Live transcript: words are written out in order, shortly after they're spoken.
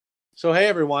So, hey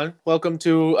everyone, welcome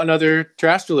to another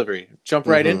trash delivery. Jump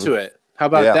right into it. How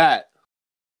about Yeah.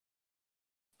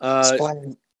 that?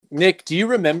 Explain. Nick, do you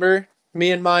remember me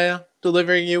and Maya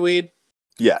delivering you weed?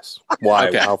 Yes. Why?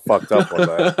 Okay. How fucked up was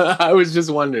I? I was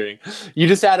just wondering. You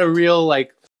just had a real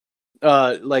like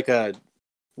a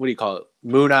what do you call it?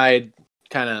 Moon-eyed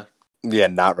kind of Yeah,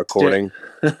 not recording.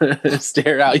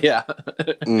 stare out. Yeah,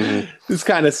 Mhm. just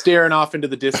kind of staring off into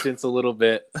the distance a little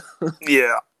bit.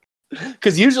 Yeah.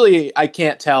 Because usually I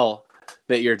can't tell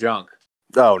that you're drunk.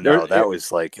 Oh no, You're- that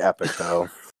was like epic though.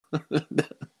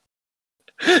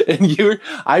 And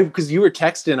because you were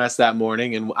texting us that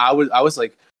morning, and I was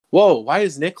like, "Whoa, why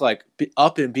is Nick like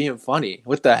up and being funny?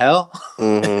 What the hell?"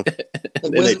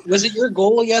 Mhm. Was it your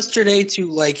goal yesterday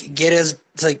to like get as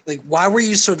like why were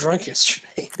you so drunk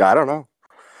yesterday? I don't know.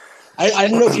 I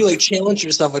don't know if you like challenged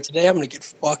yourself like today I'm gonna get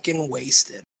fucking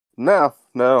wasted. No.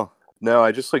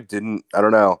 I just like didn't. I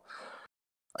don't know.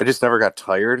 I just never got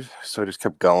tired, so I just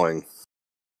kept going.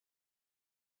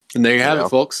 And there you have Yeah. it,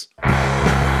 folks.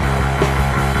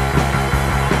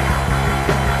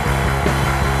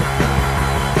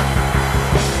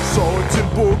 Saw it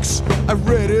in books, I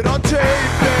read it on tape.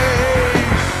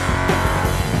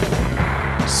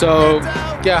 So,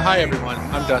 yeah, hi everyone.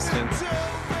 I'm Dustin.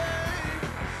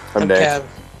 I'm Nick. Kev.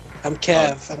 I'm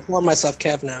Kev. I'm calling myself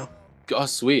Kev now. Oh,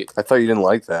 sweet. I thought you didn't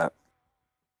like that.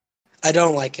 I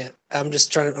don't like it. I'm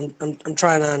just trying to I'm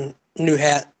trying on a new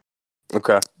hat.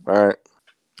 Okay. All right.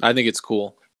 I think it's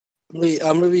cool. I'm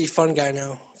gonna be fun guy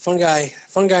now. Fun guy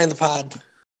in the pod.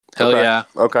 Hell Okay. yeah.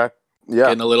 Okay. Yeah.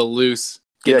 Getting a little loose.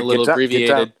 Getting a little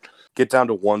abbreviated. Get down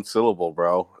to one syllable,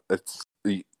 bro.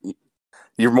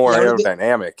 You're more Yeah,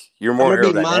 aerodynamic. You're more I'm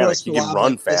gonna be aerodynamic. You can monosyllabic.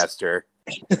 run faster.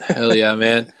 Hell yeah,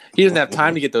 man. He doesn't have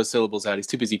time to get those syllables out. He's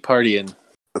too busy partying.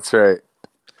 That's right.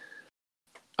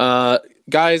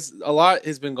 Guys, a lot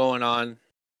has been going on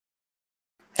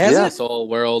Has in Yeah. this whole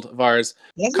world of ours.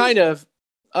 it? Kind of.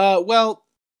 Well,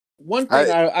 one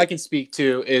thing I can speak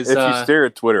to is If you stare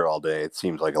at Twitter all day, it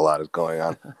seems like a lot is going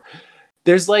on.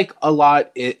 there's like a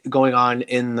lot going on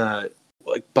in the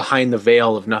like behind the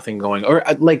veil of nothing going, or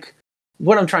like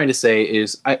what I'm trying to say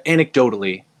is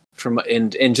anecdotally from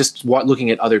and just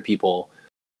looking at other people,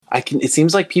 it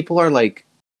seems like people are like,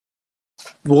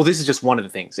 well, this is just one of the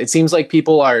things. It seems like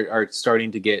people are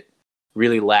starting to get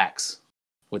really lax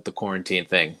with the quarantine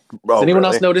thing. Oh, Does anyone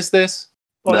really? else notice this?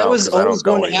 Well, that No, was 'cause I don't always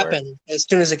go going to anywhere. happen as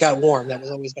soon as it got warm. That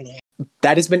was always going to happen.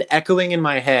 That has been echoing in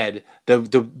my head.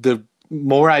 The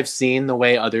more I've seen the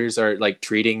way others are like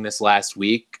treating this last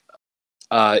week,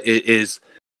 it is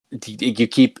you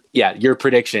keep your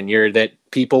prediction. That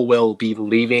people will be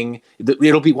leaving.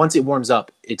 It'll be once it warms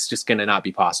up. It's just gonna not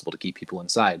be possible to keep people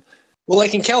inside. Well,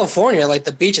 like in California, like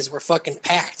the beaches were fucking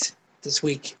packed this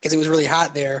week because it was really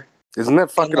hot there. Isn't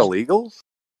that fucking like- illegal?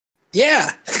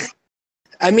 Yeah.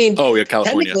 I mean, Oh yeah,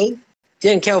 California. technically,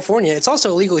 yeah, in California. It's also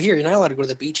illegal here. You're not allowed to go to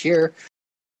the beach here.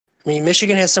 I mean,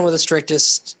 Michigan has some of the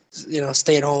strictest,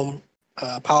 stay-at-home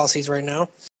policies right now.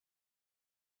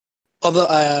 Although,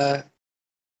 I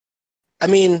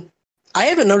mean, I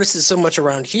haven't noticed it so much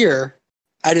around here.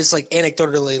 I just, like,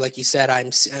 anecdotally, like you said,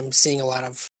 I'm seeing a lot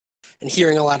of and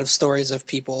hearing a lot of stories of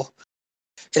people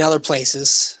in other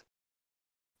places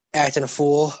acting a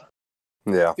fool.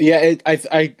 Yeah. Yeah,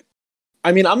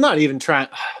 I mean, I'm not even trying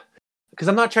because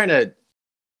I'm not trying to.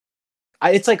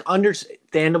 It's like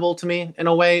understandable to me in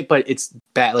a way, but it's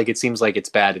bad. Like it seems like it's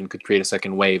bad and could create a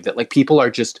second wave that like people are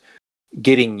just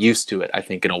getting used to it. I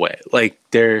think in a way, like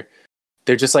they're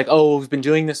just like, oh, we've been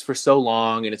doing this for so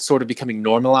long, and it's sort of becoming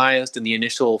normalized, and the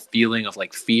initial feeling of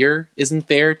like fear isn't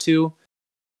there to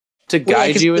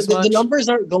guide you as much. The numbers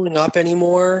aren't going up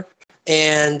anymore.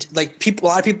 And like a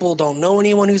lot of people don't know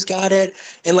anyone who's got it,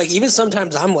 and like even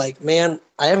sometimes I'm like, man,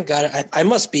 I haven't got it. I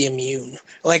must be immune.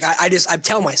 Like I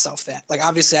tell myself that. Like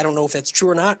obviously I don't know if that's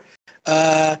true or not,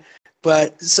 but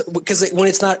because when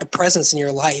it's not a presence in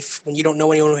your life, when you don't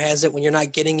know anyone who has it, when you're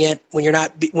not getting it,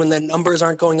 when the numbers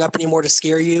aren't going up anymore to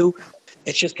scare you,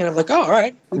 it's just kind of like, oh, all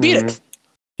right, we beat it.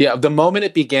 Yeah, the moment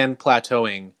it began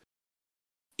plateauing,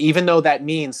 even though that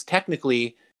means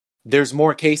technically there's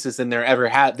more cases than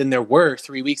there were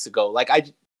 3 weeks ago. Like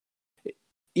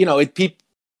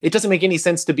it doesn't make any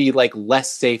sense to be like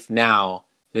less safe now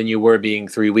than you were being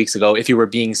 3 weeks ago, if you were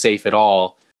being safe at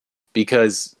all,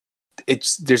 because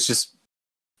there's just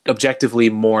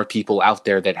objectively more people out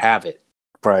there that have it.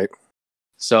 Right.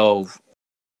 So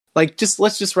like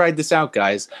let's just ride this out,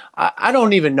 guys. I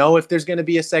don't even know if there's going to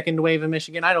be a second wave in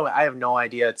Michigan. I have no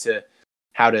idea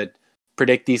how to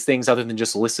predict these things other than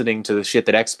just listening to the shit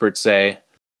that experts say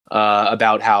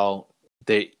about how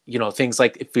things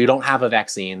like if you don't have a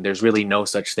vaccine, there's really no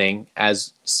such thing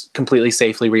as completely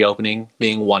safely reopening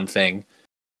being one thing.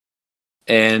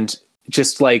 And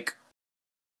just like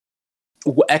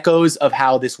echoes of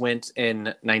how this went in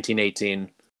 1918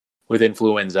 with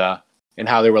influenza, and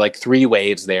how there were like 3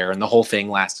 waves there, and the whole thing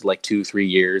lasted like 2-3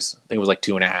 years. I think it was like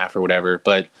 2.5 or whatever.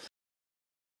 But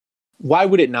why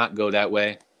would it not go that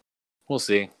way? We'll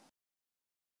see.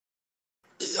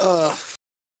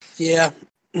 Yeah,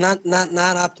 not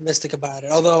optimistic about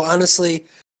it. Although honestly,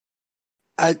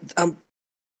 I'm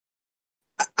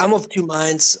of two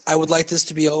minds. I would like this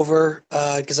to be over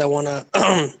because I want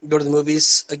to go to the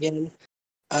movies again,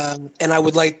 and I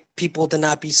would like people to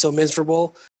not be so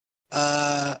miserable.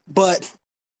 But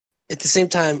at the same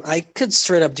time, I could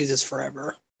straight up do this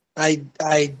forever. I've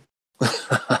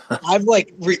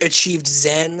like achieved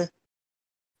Zen.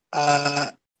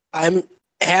 I'm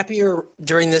happier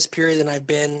during this period than I've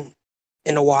been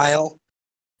in a while.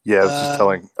 Yeah,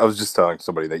 I was just telling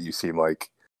somebody that you seem like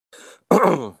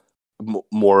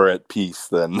more at peace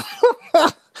than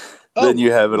than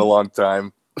you have in a long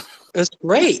time. It's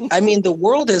great. I mean, the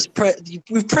world is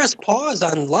we've pressed pause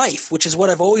on life, which is what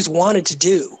I've always wanted to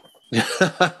do.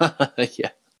 Yeah.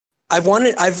 I've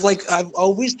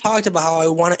always talked about how I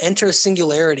want to enter a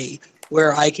singularity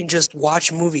where I can just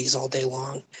watch movies all day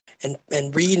long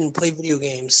and read and play video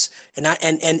games and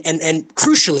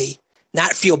crucially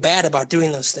not feel bad about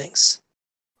doing those things.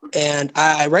 And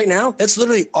right now, that's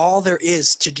literally all there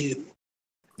is to do.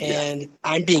 And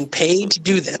I'm being paid to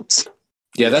do this.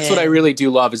 Yeah, that's what I really do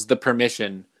love is the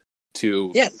permission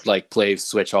to like play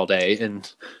Switch all day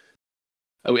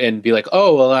and be like,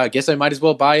 oh, well, I guess I might as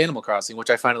well buy Animal Crossing, which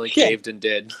I finally caved and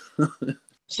did.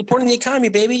 Supporting the economy,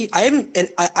 baby. I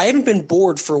haven't been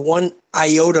bored for one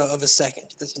iota of a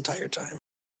second this entire time.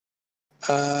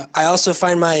 I also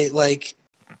find my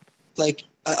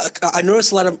I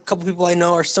noticed a couple people I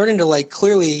know are starting to like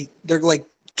clearly they're like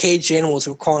caged animals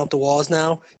who are crawling up the walls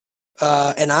now,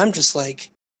 and I'm just like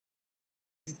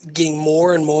getting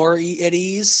more and more at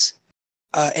ease,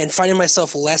 and finding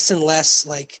myself less and less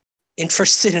like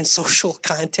interested in social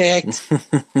contact.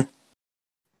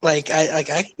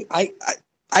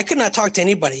 I could not talk to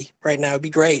anybody right now. It'd be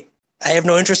great. I have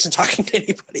no interest in talking to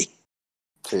anybody.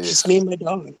 Jeez. Just me and my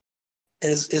dog. And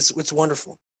it's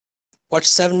wonderful. Watched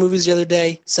 7 movies the other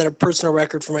day. Set a personal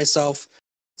record for myself.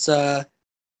 It's how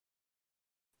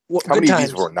many of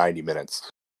these were 90 minutes?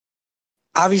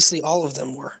 Obviously, all of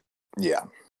them were. Yeah.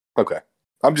 Okay.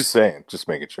 I'm just saying. Just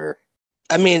making sure.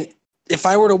 I mean, if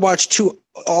I were to watch you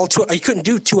couldn't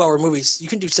do 2-hour movies. You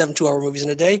can do 7 2-hour movies in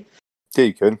a day. Yeah,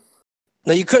 you could.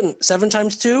 No, you couldn't. 7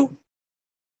 times 2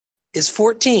 is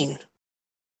 14.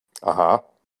 Uh-huh.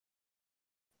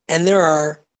 And there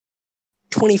are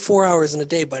 24 hours in a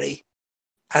day, buddy,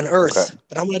 on Earth. Okay.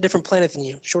 But I'm on a different planet than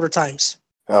you. Shorter times.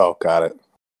 Oh, got it.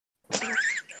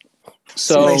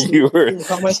 So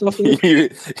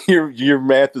your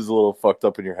math is a little fucked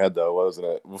up in your head, though, wasn't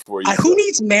it? Before who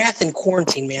needs math in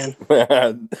quarantine, man?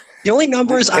 The only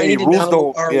numbers I need to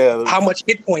know are how much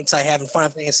hit points I have in Final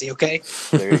Fantasy. Okay.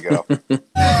 There you go.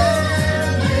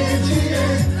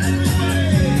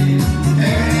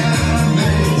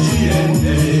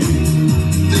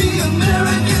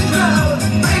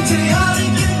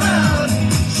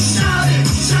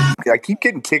 I keep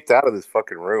getting kicked out of this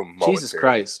fucking room. Jesus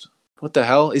Christ. What the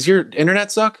hell? Is your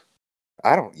internet suck?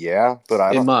 I don't, but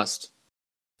I don't. It must.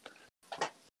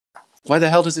 Why the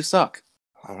hell does it suck?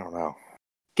 I don't know.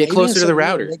 Get closer to the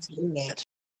router.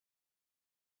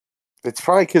 It's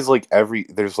probably because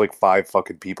there's like 5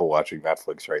 fucking people watching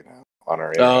Netflix right now on our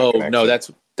internet. Oh, connection. no, that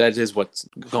is what's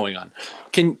going on.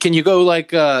 Can you go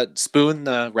spoon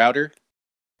the router?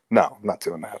 No, I'm not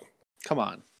doing that. Come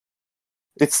on.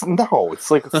 It's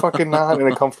like a fucking not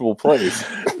in a comfortable place.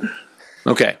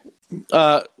 Okay.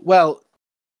 Well,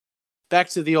 back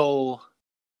to the old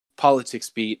politics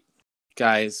beat,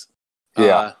 guys.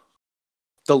 Yeah.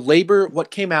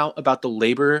 What came out about the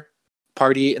Labour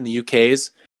Party in the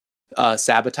UK's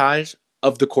sabotage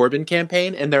of the Corbyn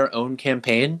campaign and their own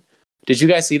campaign. Did you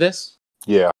guys see this?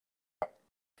 Yeah.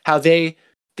 How they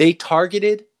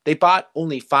bought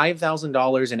only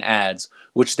 $5,000 in ads,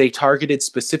 which they targeted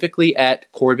specifically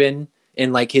at Corbyn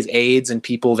and like his aides and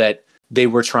people that they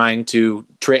were trying to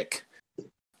trick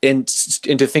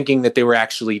into thinking that they were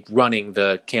actually running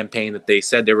the campaign that they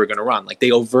said they were going to run. Like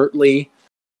they overtly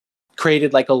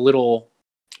created like a little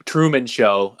Truman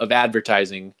Show of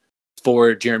advertising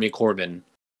for Jeremy Corbyn.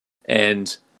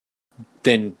 And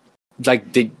then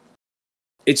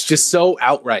it's just so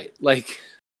outright. Like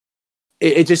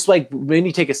it just like made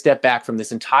me take a step back from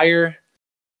this entire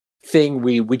thing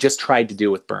we just tried to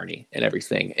do with Bernie and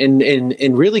everything,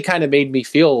 and really kind of made me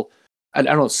feel, I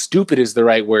don't know if stupid is the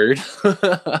right word,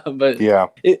 but Yeah.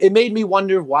 it made me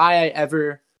wonder why I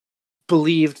ever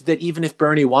believed that even if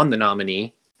Bernie won the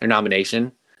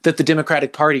nomination, that the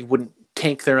Democratic Party wouldn't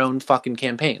tank their own fucking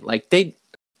campaign. Like they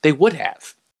would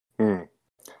have.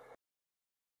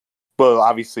 Well,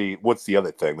 obviously, what's the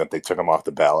other thing that they took him off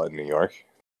the ballot in New York?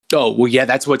 Oh, well, yeah,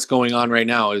 that's what's going on right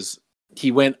now is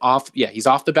he went off. Yeah, he's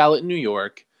off the ballot in New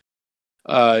York.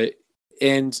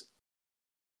 And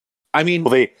I mean,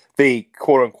 Well, they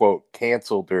quote unquote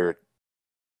canceled their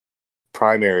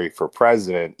primary for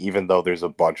president, even though there's a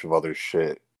bunch of other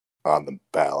shit on the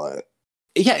ballot.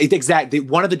 yeah, exactly.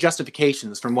 One of the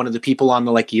justifications from one of the people on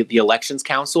the elections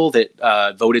council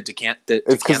that voted to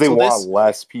It's because they want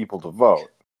less people to vote.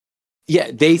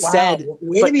 Yeah, they said.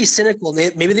 Way to be cynical.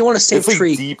 Maybe they want to save It's like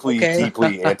tree. deeply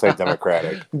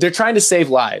anti-democratic. They're trying to save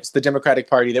lives. The Democratic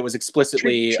Party that was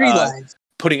explicitly Tree lives.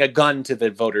 putting a gun to the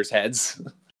voters' heads.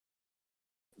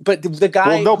 But the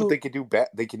guy, but they could do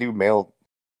They could do mail.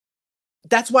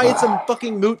 That's why it's a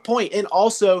fucking moot point. And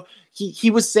also,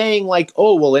 he was saying like,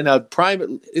 oh well, in a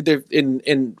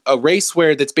race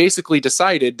where that's basically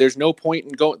decided, there's no point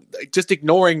in going, just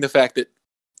ignoring the fact that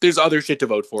there's other shit to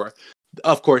vote for.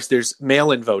 Of course, there's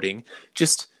mail-in voting.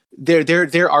 Just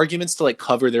their arguments to like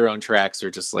cover their own tracks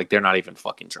are just like they're not even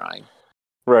fucking trying.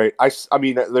 Right. I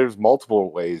mean, there's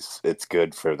multiple ways it's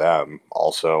good for them.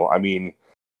 Also, I mean,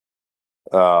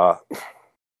 well,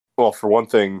 for one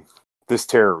thing, this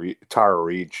Tara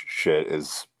Reid shit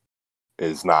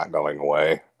is not going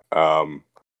away.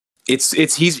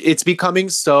 It's becoming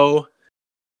so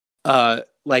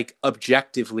like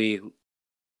objectively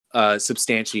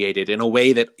substantiated in a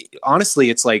way that honestly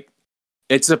it's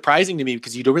surprising to me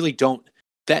because you really don't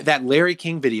that Larry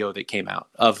King video that came out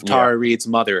of Tara Reid's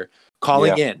mother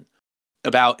calling in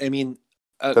about, I mean,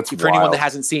 that's for anyone that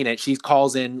hasn't seen it, she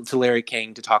calls in to Larry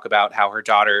King to talk about how her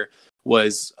daughter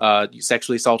was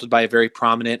sexually assaulted by a very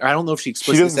prominent, or I don't know if she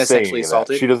explicitly says sexually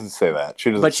assaulted. She doesn't say that.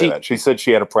 She doesn't say that. She said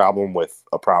she had a problem with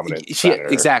a prominent senator.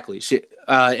 Exactly.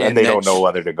 And they don't know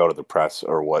whether to go to the press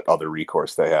or what other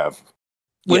recourse they have.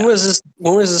 When was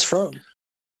this from?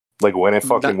 Like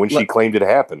when she claimed it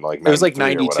happened, like it was like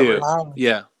 92. Wow.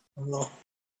 Yeah. Oh.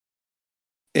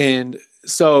 And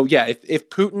so if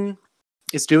Putin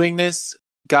is doing this,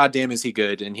 goddamn is he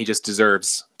good, and he just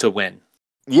deserves to win.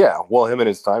 Yeah, well, him and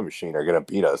his time machine are going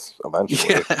to beat us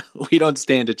eventually. Yeah, we don't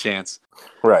stand a chance.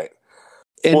 Right.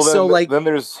 And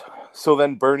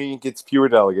then Bernie gets fewer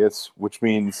delegates, which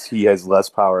means he has less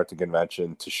power at the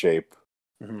convention to shape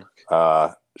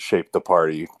the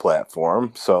party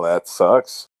platform. So that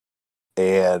sucks.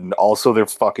 And also they're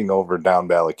fucking over down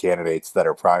ballot candidates that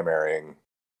are primarying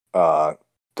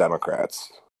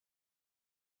Democrats.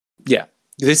 Yeah.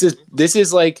 This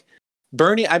is like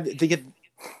Bernie.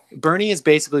 Bernie has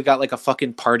basically got like a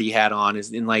fucking party hat on,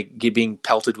 is in like being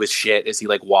pelted with shit as he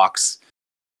like walks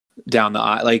down the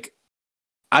aisle. Like,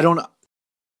 I don't know.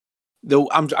 Though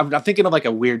I'm thinking of like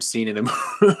a weird scene in a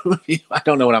movie. I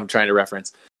don't know what I'm trying to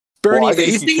reference. Bernie, are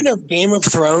you thinking of Game of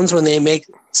Thrones when they make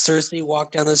Cersei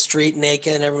walk down the street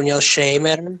naked and everyone yells shame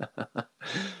at her?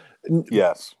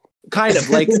 Yes. Kind of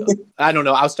like, I don't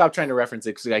know. I'll stop trying to reference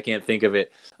it because I can't think of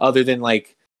it other than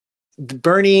like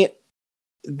Bernie.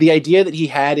 The idea that he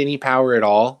had any power at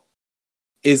all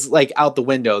is like out the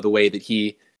window, the way that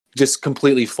he just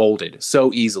completely folded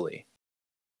so easily.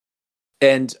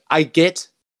 And I get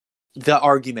the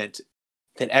argument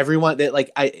that everyone that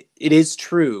like, it is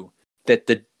true that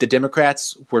the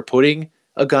Democrats were putting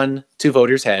a gun to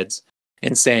voters' heads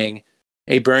and saying,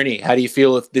 hey, Bernie, how do you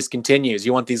feel if this continues?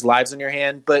 You want these lives in your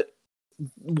hand? But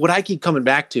what I keep coming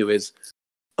back to is,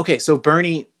 okay, so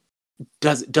Bernie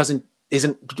doesn't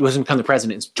become the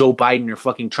president. It's Joe Biden or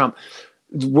fucking Trump.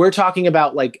 We're talking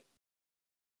about like,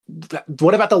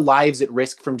 what about the lives at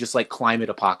risk from just like climate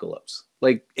apocalypse?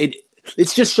 Like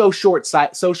it's just so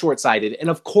short-sighted. And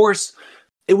of course,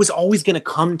 it was always going to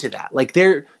come to that. Like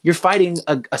you're fighting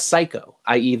a psycho,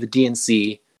 i.e. the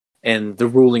DNC and the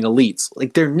ruling elites.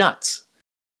 Like they're nuts.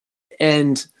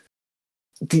 And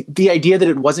the idea that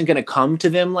it wasn't going to come to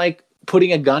them, like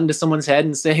putting a gun to someone's head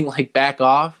and saying like, back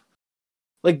off.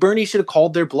 Like Bernie should have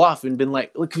called their bluff and been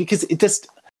like, look, because it just,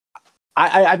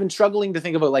 I've been struggling to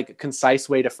think of a concise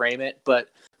way to frame it, but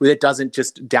it doesn't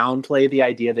just downplay the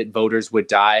idea that voters would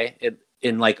die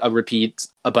in like a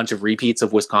bunch of repeats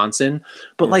of Wisconsin.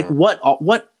 But like what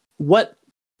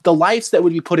the lives that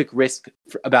would be put at risk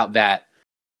about that,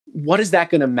 what is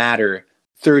that going to matter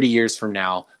 30 years from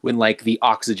now when like the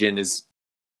oxygen is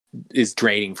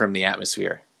draining from the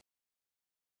atmosphere?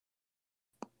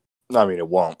 I mean, it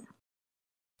won't.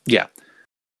 Yeah.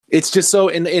 It's just so,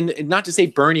 and not to say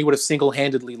Bernie would have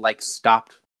single-handedly like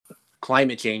stopped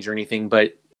climate change or anything,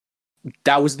 but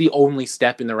that was the only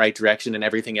step in the right direction, and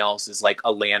everything else is like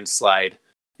a landslide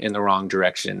in the wrong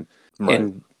direction. Right.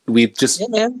 And we've just, Yeah,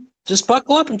 man. Just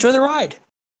buckle up, enjoy the ride.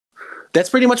 that's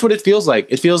pretty much what it feels like.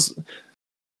 It feels,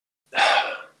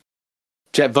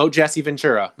 vote Jesse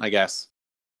Ventura, I guess.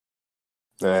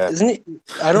 Yeah. Isn't he?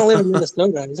 I don't live in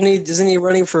Minnesota. Isn't he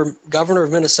running for governor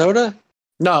of Minnesota?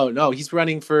 No, he's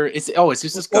running for, it's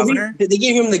just this governor? They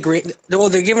gave him the green. Well,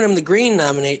 they're giving him the green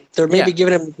nominate. They're maybe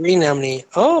giving him the green nominee.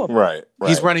 Oh, Right.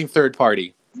 He's running third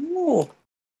party. oh.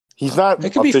 He's not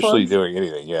That could be officially fun. doing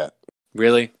anything yet.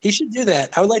 Really? He should do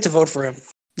that. I would like to vote for him.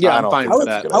 Yeah, I I'm don't fine think with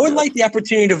that's that. good. I would like the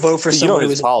opportunity to vote for You know someone who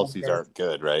his is policies aren't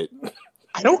good, right?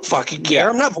 I don't fucking care. Yeah.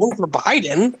 I'm not voting for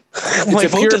Biden.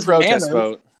 It's a pure protest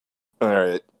vote. All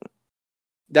right.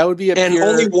 That would be a And pure...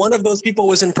 only one of those people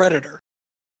was in Predator.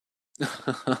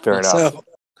 Fair enough. So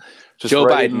Just Joe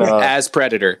write in, Biden as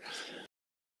Predator.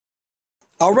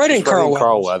 I'll write in just write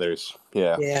Carl Weathers.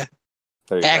 Yeah. Yeah,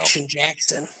 There you Action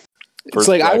Jackson. It's First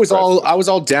like I black was president.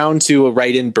 all down to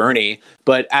write in Bernie,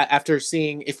 but after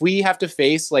seeing, if we have to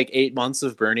face like 8 months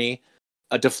of Bernie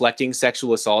deflecting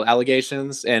sexual assault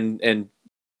allegations and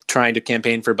trying to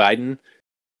campaign for Biden,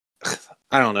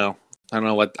 I don't know. I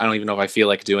don't even know if I feel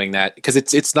like doing that, because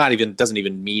it's not even, doesn't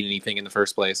even mean anything in the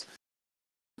first place,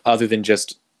 other than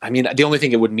just, I mean, the only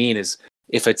thing it would mean is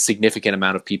if a significant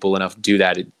amount of people enough do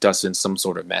that, it does send some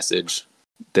sort of message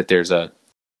that there's a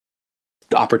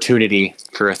opportunity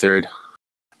for a third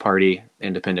party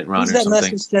independent run Who's or that something.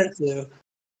 message sent to?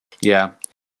 Yeah,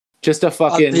 just a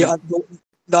fucking The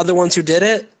other ones who did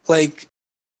it, like,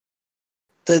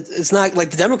 it's not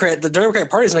like the Democrat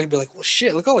Party is not gonna be like, well,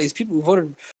 shit, look at all these people who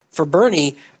voted for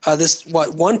Bernie.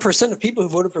 1% of people who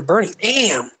voted for Bernie.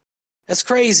 Damn, that's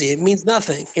crazy. It means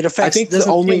nothing. It affects. think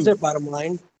Doesn't change their bottom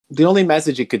line. the only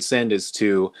message it could send is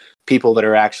to people that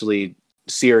are actually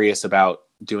serious about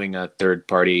doing a third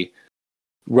party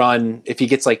run. If he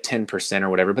gets like 10% or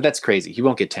whatever, but that's crazy. He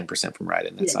won't get 10% from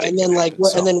Riden. That's not And even then gonna like, happen,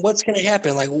 so. and then what's going to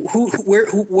happen? Like,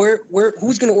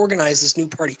 who's going to organize this new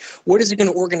party? What is it going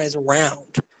to organize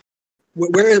around?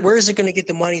 Where is it going to get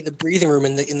the money, the breathing room,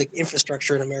 in the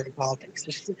infrastructure in American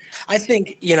politics? I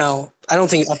think, I don't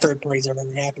think a third party is ever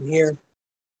going to happen here.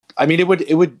 I mean, it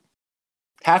would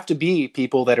have to be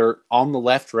people that are on the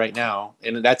left right now,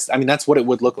 and that's what it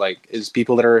would look like, is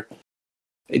people that are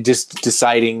just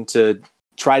deciding to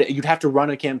try to. You'd have to run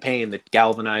a campaign that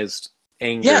galvanized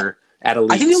anger at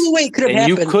elites. I think the only way it could have And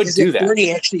you happened could is do if that.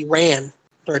 Bernie actually ran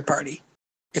third party.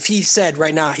 If he said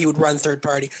right now he would run third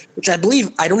party, which I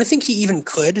don't think he even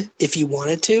could if he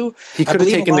wanted to. He could have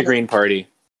believe a taken lot the of- Green Party He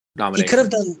nomination.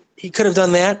 could have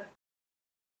done that.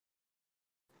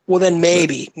 Well, then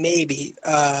maybe,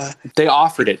 They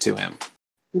offered it to him.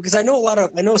 because I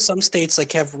know some states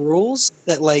like have rules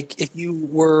that like if you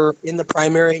were in the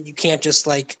primary, you can't just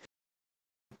like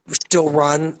still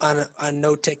run on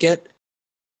no ticket.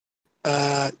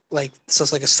 Like so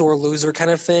it's like a sore loser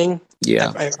kind of thing.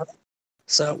 Yeah.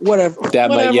 So whatever. That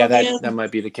man.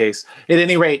 might be the case. At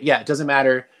any rate, yeah, it doesn't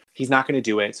matter. He's not going to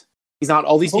do it. He's not.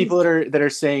 All these people that are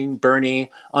saying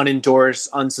Bernie unendorse,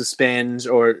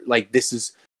 unsuspend, or like this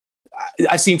is.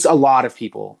 I've seen a lot of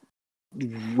people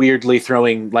weirdly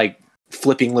throwing like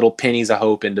flipping little pennies of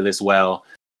hope into this well,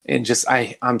 and just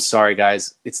I'm sorry,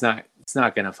 guys. It's not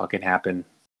going to fucking happen.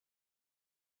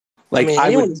 Like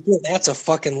anyone who's doing that's a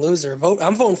fucking loser.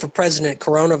 I'm voting for President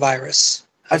Coronavirus.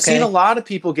 I've seen a lot of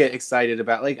people get excited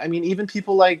about, like, I mean, even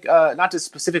people like, not to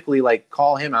specifically like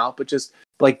call him out, but just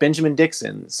like Benjamin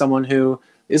Dixon, someone who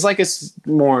is like a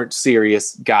more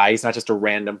serious guy. He's not just a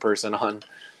random person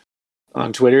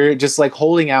on Twitter, just like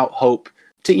holding out hope.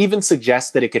 To even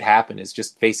suggest that it could happen is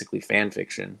just basically fan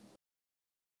fiction.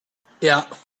 Yeah.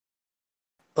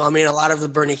 Well, I mean, a lot of the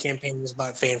Bernie campaign was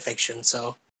about fan fiction,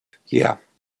 so. Yeah.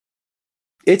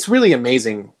 It's really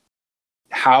amazing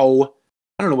how,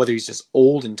 I don't know whether he's just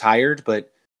old and tired,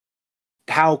 but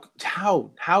how'd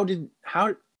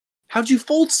you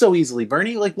fold so easily,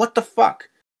 Bernie? Like, what the fuck?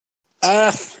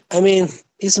 I mean,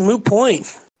 he's a moot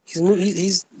point.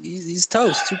 He's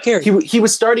toast. Who cares? He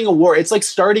was starting a war. It's like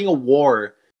starting a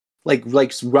war, like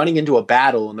running into a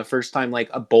battle, and the first time like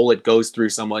a bullet goes through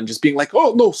someone, just being like,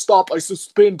 "Oh no, stop! I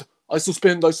suspend! I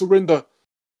surrender."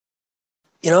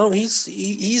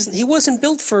 He wasn't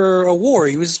built for a war.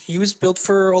 He was built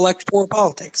for electoral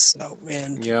politics. So,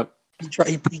 man, Yep.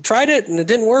 he tried it and it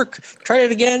didn't work. Tried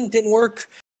it again, didn't work.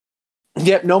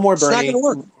 Yep. No more It's not Bernie. going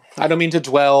to work. I don't mean to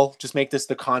dwell. Just make this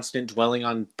the constant dwelling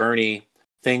on Bernie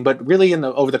thing. But really,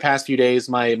 over the past few days,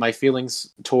 my feelings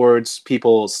towards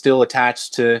people still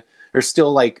attached to are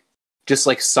still like just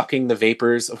like sucking the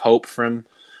vapors of hope from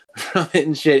it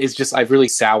and shit. It's just I've really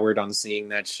soured on seeing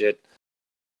that shit.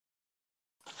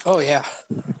 Oh yeah,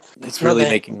 It's really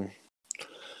Nothing. making.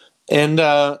 And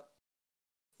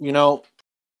you know,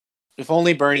 if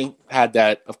only Bernie had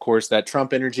that, of course, that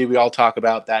Trump energy we all talk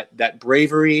about, that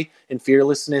bravery and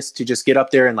fearlessness to just get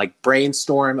up there and like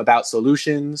brainstorm about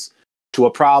solutions to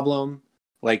a problem,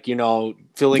 like, you know,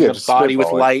 filling the just body with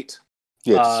spitballing. light.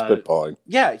 Yeah, just spitballing.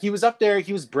 Yeah, he was up there,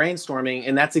 he was brainstorming,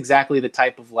 and that's exactly the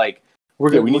type of like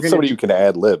We need somebody who can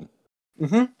ad lib.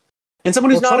 Mm-hmm. And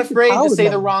someone who's Well, not Trump's a afraid to coward say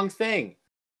now. the wrong thing.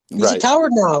 He's a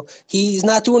coward now. He's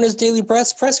not doing his daily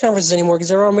press conferences anymore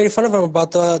because everyone made fun of him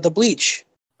about the bleach.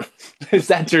 Is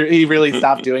that true? He really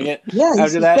stopped doing it? Yeah, he's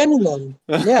after that? suspending them.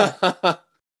 Yeah.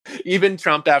 Even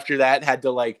Trump after that had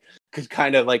to like could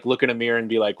kind of like look in a mirror and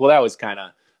be like, well, that was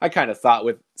I kind of thought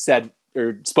said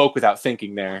or spoke without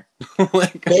thinking there.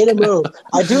 Like, Made a move.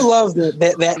 I do love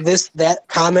that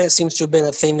comment seems to have been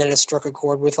a thing that has struck a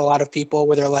chord with a lot of people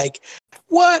where they're like,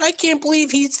 what? I can't believe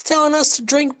he's telling us to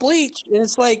drink bleach. And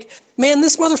it's like, man,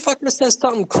 this motherfucker says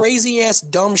something crazy ass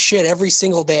dumb shit every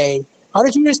single day. How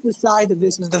did you just decide that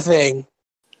this is the thing?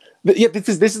 But yeah, this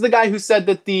is the guy who said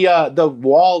that the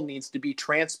wall needs to be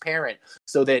transparent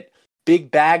so that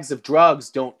big bags of drugs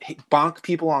don't bonk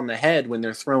people on the head when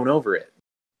they're thrown over it.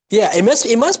 Yeah, it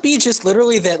must be just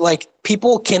literally that like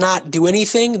people cannot do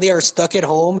anything. They are stuck at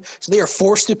home, so they are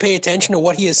forced to pay attention to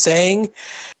what he is saying,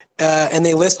 and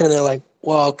they listen and they're like,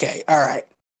 "Well, okay, all right,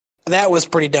 that was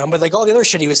pretty dumb." But like all the other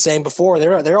shit he was saying before,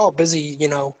 they're all busy, you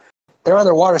know, they're on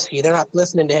their water ski. They're not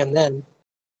listening to him then.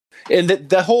 And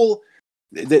the whole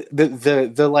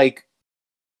the like,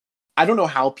 I don't know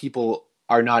how people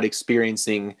are not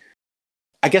experiencing.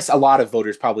 I guess a lot of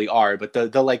voters probably are, but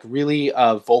the like really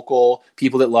vocal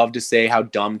people that love to say how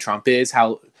dumb Trump is,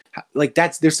 how like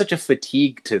there's such a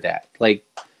fatigue to that. Like,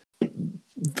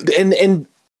 and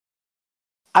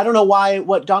I don't know why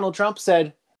what Donald Trump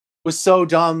said was so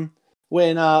dumb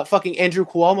when fucking Andrew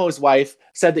Cuomo's wife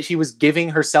said that she was giving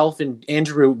herself and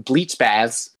Andrew bleach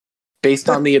baths based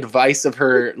on the advice of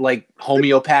her like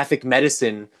homeopathic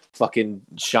medicine fucking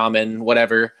shaman,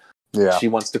 whatever. Yeah, she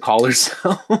wants to call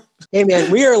herself. Hey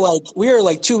man, we are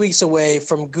like 2 weeks away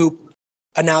from Goop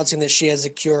announcing that she has a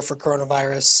cure for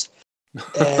coronavirus.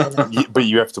 And but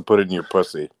you have to put it in your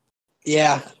pussy.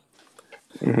 yeah,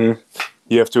 Mm-hmm.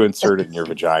 You have to insert it in your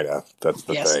vagina. That's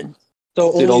the Yes. thing.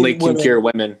 so It only can women, cure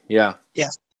women. Yeah.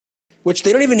 which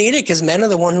they don't even need it because men are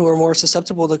the one who are more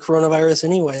susceptible to coronavirus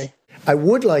anyway. I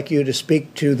would like you to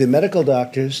speak to the medical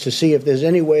doctors to see if there's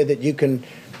any way that you can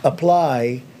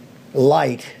apply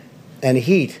light and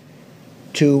heat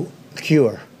to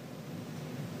cure.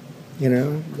 You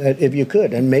know, that if you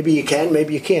could, and maybe you can,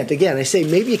 maybe you can't. Again, I say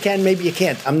maybe you can, maybe you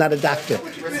can't. I'm not a doctor,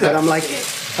 but I'm like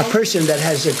a person that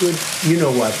has a good, you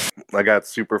know what. I got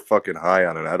super fucking high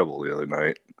on an edible the other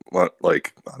night,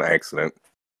 like on accident.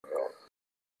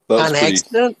 That was On pretty-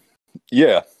 accident?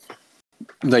 Yeah.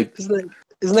 Like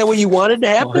Isn't that what you wanted to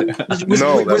happen? No, that was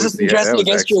was this suggested that was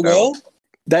against your will?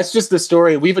 that's just the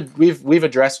story. We've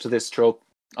addressed this trope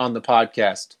on the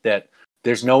podcast that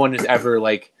there's no one who's ever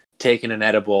like taken an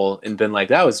edible and been like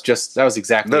that was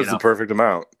exactly That's the enough. perfect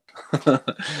amount.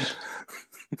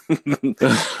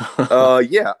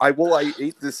 Yeah, I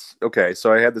ate this. Okay,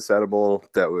 so I had this edible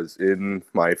that was in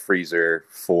my freezer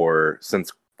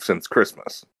since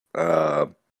Christmas.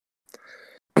 And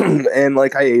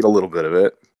like I ate a little bit of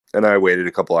it and I waited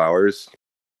a couple hours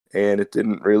and it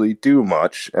didn't really do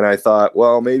much. And I thought,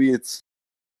 well, maybe it's,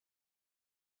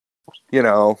 you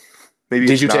know, maybe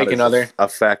Did it's you not take as another?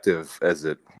 effective as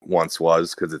it once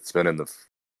was because it's been in the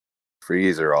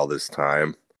freezer all this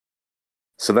time.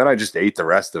 So then I just ate the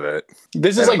rest of it.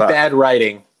 This is And like about- bad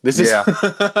writing. This is Yeah.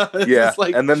 this Yeah, is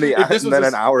like, and then if this was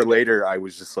an a- hour later, I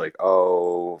was just like,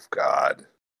 "Oh God,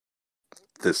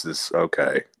 this is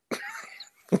okay."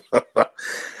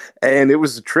 And it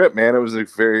was a trip, man. It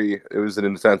was an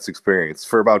intense experience.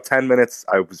 For about 10 minutes,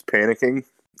 I was panicking,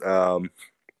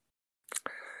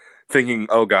 thinking,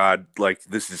 "Oh God, like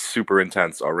this is super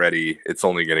intense already. It's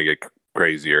only gonna get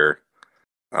crazier."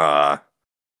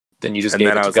 Then you just And gave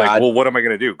then it I to was like, God. "Well, what am I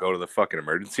gonna do? Go to the fucking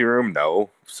emergency room? No.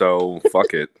 So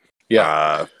fuck it.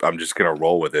 Yeah. I'm just gonna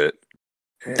roll with it."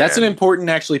 That's an And- important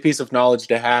actually piece of knowledge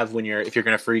to have if you're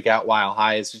going to freak out while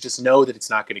high is to just know that it's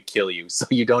not going to kill you, so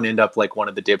you don't end up like one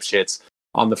of the dipshits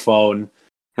on the phone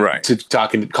right.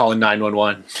 calling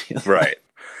 911. Right.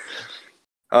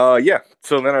 Yeah.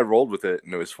 So then I rolled with it,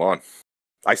 and it was fun.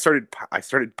 I started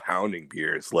pounding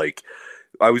beers. Like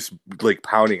I was like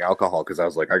pounding alcohol because I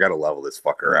was like, I got to level this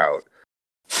fucker out.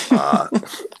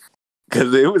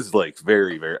 Because it was like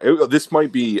very, very. This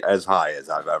might be as high as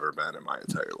I've ever been in my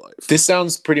entire life. This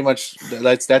sounds pretty much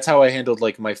that's how I handled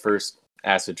like my first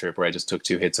acid trip, where I just took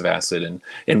 2 hits of acid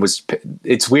and was.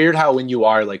 It's weird how when you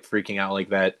are like freaking out like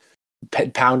that,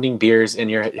 pounding beers in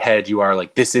your head, you are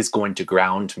like, this is going to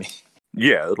ground me.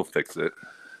 Yeah, it'll fix it.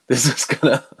 This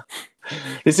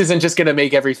isn't just gonna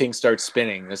make everything start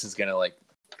spinning. This is gonna like.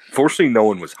 Fortunately, no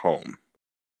one was home.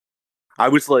 I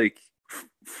was like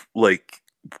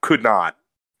could not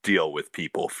deal with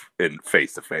people in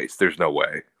face to face. There's no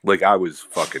way. Like I was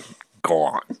fucking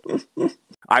gone.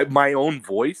 My own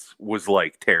voice was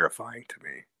like terrifying to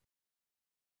me.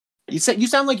 You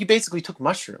sound like you basically took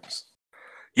mushrooms.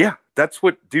 Yeah, that's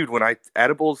what, dude. When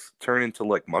edibles turn into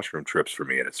like mushroom trips for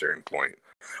me at a certain point.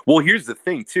 Well, here's the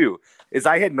thing too: is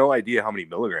I had no idea how many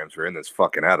milligrams were in this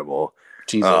fucking edible.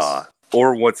 Jesus.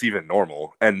 Or what's even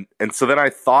normal. And so then I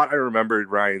thought I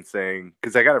remembered Ryan saying,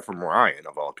 because I got it from Ryan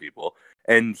of all people,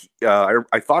 and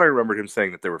I thought I remembered him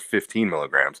saying that there were 15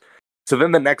 milligrams. So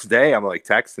then the next day I'm like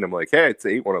texting him like, hey, I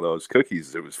ate one of those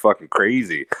cookies. It was fucking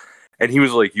crazy. And he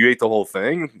was like, you ate the whole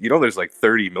thing? You know, there's like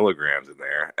 30 milligrams in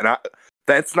there. And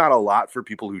that's not a lot for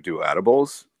people who do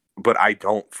edibles, but I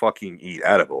don't fucking eat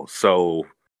edibles. So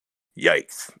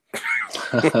yikes.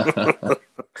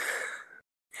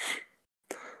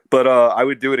 But I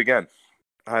would do it again.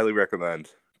 Highly recommend.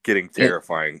 Getting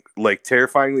terrifying. Like,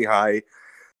 terrifyingly high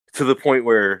to the point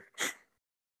where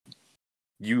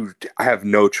you have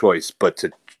no choice but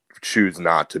to choose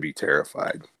not to be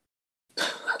terrified.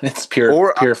 It's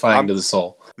purifying to the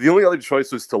soul. The only other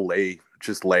choice was to lay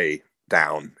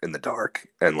down in the dark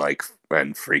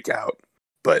and freak out.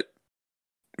 But,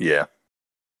 yeah.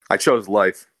 I chose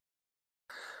life.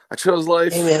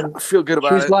 Amen. I feel good about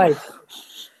Choose it. life.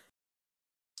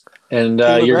 And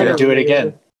you're going to do it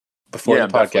again before the I'm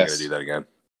definitely podcast. going to do that again.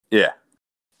 Yeah.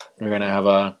 We're going to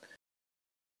have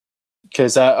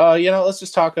because let's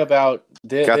just talk about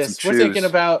this. We're thinking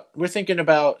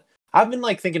about. I've been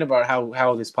like thinking about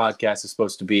how this podcast is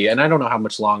supposed to be, and I don't know how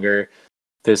much longer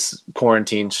this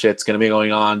quarantine shit's going to be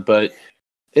going on. But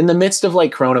in the midst of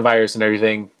like coronavirus and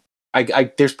everything,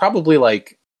 there's probably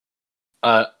like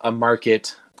a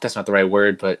market. That's not the right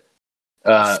word, but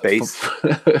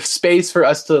space for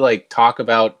us to like talk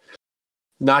about.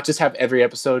 Not just have every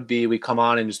episode be we come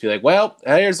on and just be like, well,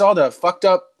 here's all the fucked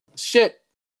up shit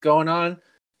going on.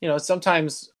 You know,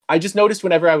 sometimes I just noticed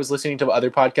whenever I was listening to other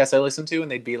podcasts I listened to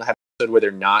and they'd have an episode where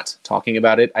they're not talking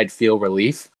about it, I'd feel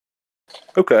relief.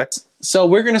 Okay. So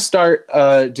we're going to start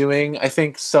doing, I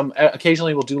think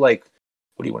occasionally we'll do like,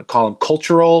 what do you want to call them?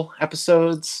 Cultural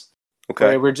episodes. Okay.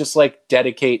 Where we're just like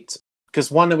dedicate,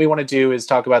 because one that we want to do is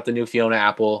talk about the new Fiona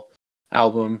Apple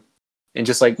album and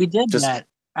just like. We did that.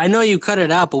 I know you cut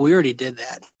it out, but we already did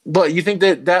that. But you think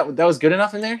that was good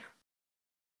enough in there?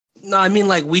 No, I mean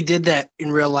like we did that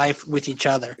in real life with each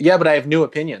other. Yeah, but I have new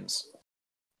opinions.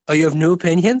 Oh, you have new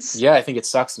opinions? Yeah, I think it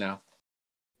sucks now.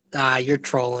 You're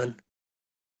trolling.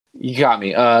 You got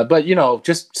me. But you know,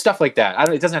 just stuff like that.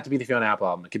 It doesn't have to be the Fiona Apple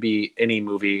album. It could be any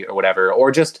movie or whatever,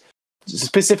 or just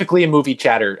specifically a movie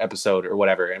chatter episode or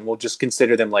whatever, and we'll just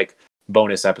consider them like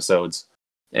bonus episodes.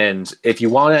 And if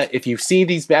you see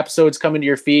these episodes come into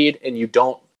your feed and you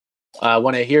don't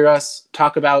want to hear us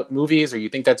talk about movies, or you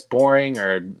think that's boring,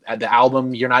 or the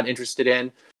album you're not interested in,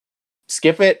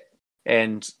 skip it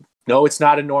and no, it's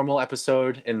not a normal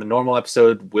episode, and the normal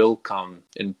episode will come.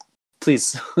 And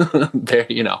please,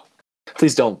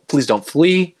 please don't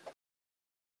flee.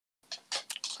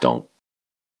 Don't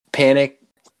panic.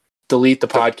 Delete the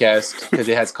podcast because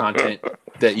it has content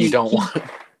that you don't want.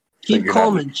 Keep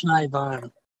calm and chive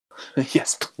on.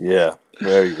 Yes. Yeah,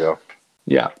 there you go.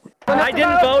 Yeah. I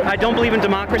didn't vote. I don't believe in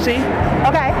democracy.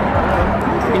 Okay.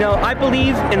 You know, I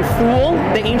believe in Thule,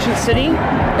 the ancient city,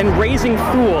 and raising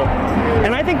Thule.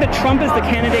 And I think that Trump is the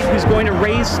candidate who's going to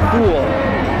raise Thule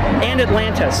and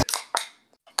Atlantis.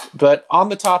 But on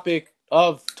the topic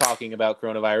of talking about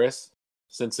coronavirus,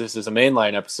 since this is a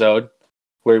mainline episode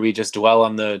where we just dwell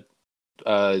on the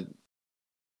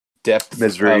depth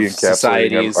misery of and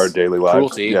society's our daily lives.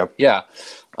 Cruelty. Yeah.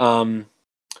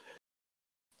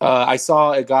 I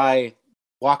saw a guy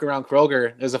walk around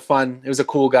Kroger. It was a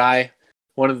cool guy.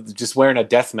 Just wearing a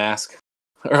death mask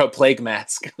or a plague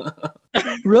mask.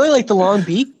 Really, like the long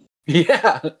beak?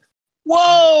 Yeah.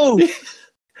 Whoa!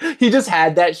 He just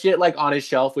had that shit like on his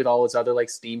shelf with all his other like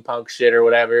steampunk shit or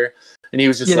whatever, and he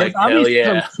was just like, "Hell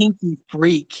yeah, some kinky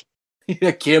freak!"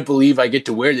 I can't believe I get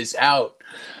to wear this out.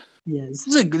 Yeah,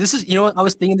 this is. You know what? I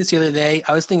was thinking this the other day.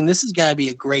 I was thinking this is gotta be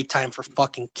a great time for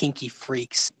fucking kinky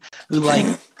freaks who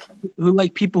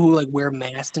like people who like wear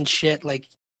masks and shit. Like,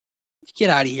 Get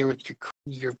out of here with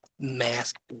your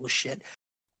mask bullshit.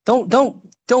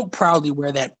 Don't proudly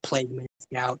wear that plague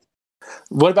mask out.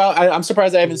 What about? I'm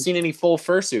surprised I haven't seen any full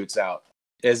fursuits out.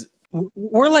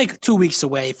 We're like 2 weeks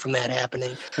away from that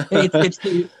happening.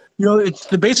 It's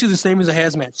basically the same as a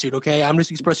hazmat suit. Okay, I'm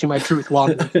just expressing my truth while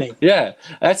I'm in the Yeah,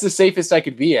 that's the safest I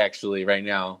could be actually right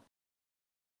now.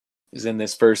 Is in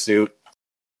this fursuit,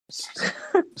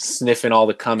 sniffing all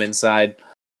the cum inside.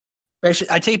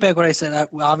 Actually, I take back what I said.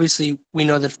 Obviously, we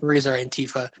know that furries are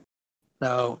Antifa.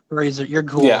 So furries, you're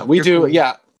cool. Yeah, we You're do. cool.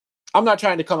 Yeah, I'm not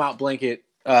trying to come out blanket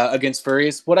against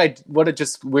furries. What it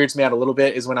just weirds me out a little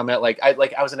bit is when I'm at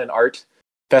I was in an art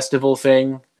festival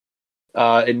thing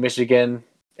in Michigan,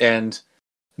 and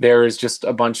there was just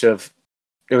a bunch of.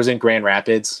 It was in Grand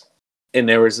Rapids, and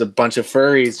there was a bunch of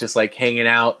furries just like hanging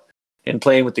out and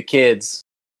playing with the kids.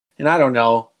 And I don't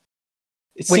know.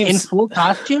 Wait, in full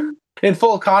costume? In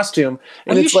full costume.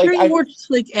 And Are you it's sure you were just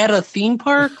like at a theme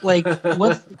park? Like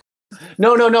what?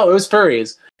 No. It was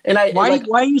furries. And why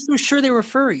are you so sure they were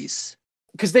furries?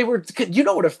 Because they were. You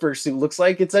know what a fursuit looks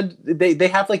like? They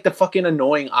have like the fucking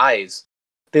annoying eyes.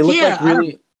 They look like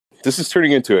really. This is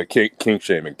turning into a kink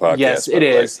shaming podcast. Yes, it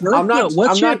is. No,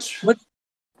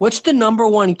 what's the number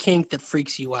one kink that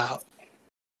freaks you out?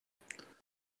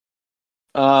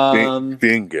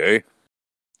 Being gay.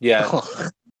 Yeah,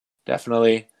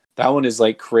 definitely. That one is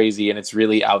like crazy, and it's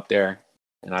really out there.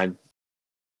 And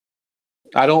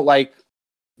I don't like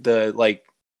the like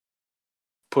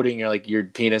putting your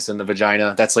penis in the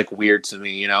vagina. That's like weird to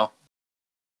me, you know.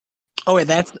 Oh wait,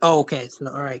 okay. So,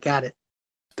 all right, got it.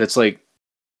 That's like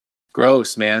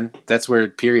gross, man. That's where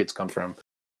periods come from.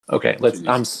 Okay,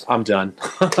 I'm done.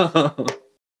 I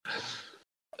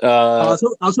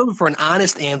was hoping for an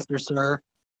honest answer, sir.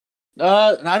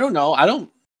 I don't know.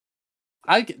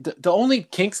 The only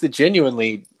kinks that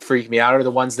genuinely freak me out are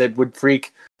the ones that would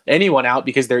freak anyone out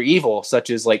because they're evil, such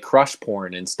as like crush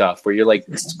porn and stuff, where you're like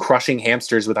crushing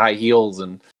hamsters with high heels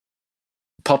and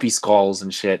puppy skulls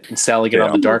and shit and selling it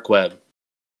on the dark web.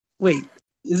 Wait,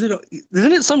 isn't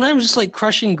it sometimes just like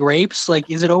crushing grapes? Like,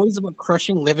 is it always about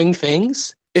crushing living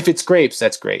things? If it's grapes,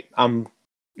 that's great. I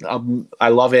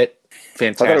love it.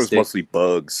 Fantastic. I thought it was mostly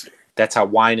bugs. That's how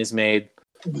wine is made.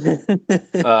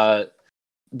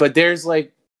 But there's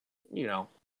like,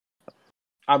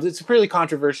 it's a pretty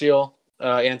controversial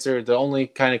answer. The only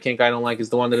kind of kink I don't like is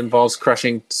the one that involves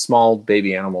crushing small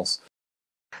baby animals.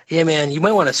 Yeah, man, you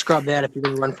might want to scrub that if you're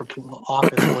going to run for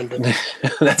office one day.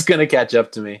 That's going to catch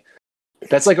up to me.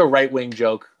 That's like a right-wing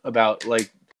joke about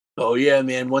like, oh yeah,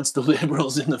 man, once the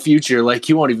liberals in the future, like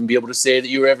you won't even be able to say that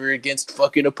you were ever against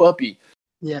fucking a puppy.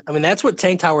 Yeah, I mean, that's what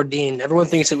Tank Tower Dean, everyone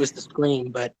thinks it was the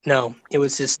Scream, but no, it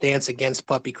was his stance against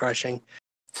puppy crushing.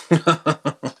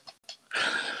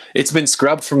 It's been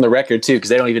scrubbed from the record too, because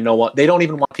they don't even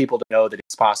want people to know that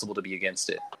it's possible to be against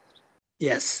it.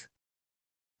 Yes.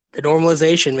 The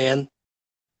normalization, man.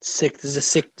 This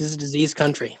is a disease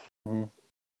country. Mm-hmm.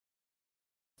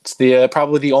 It's the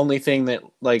probably the only thing that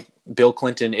like Bill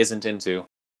Clinton isn't into.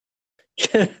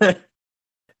 Wouldn't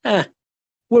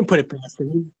put it past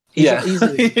him.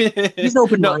 He's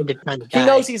open-minded kind of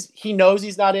guy. He knows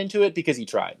he's not into it because he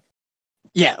tried.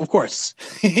 Yeah, of course.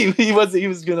 he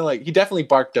was gonna he definitely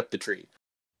barked up the tree.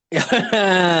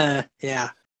 Yeah.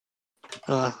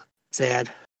 Sad.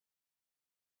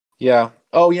 Yeah.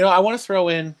 Oh, I want to throw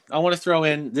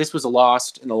in. This was a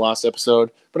lost in the lost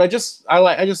episode, but I just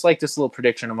like this little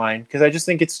prediction of mine because I just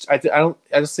think it's. I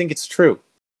just think it's true.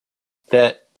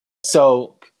 That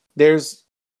so there's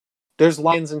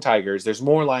lions and tigers. There's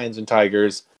more lions and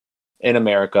tigers in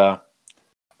America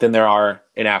than there are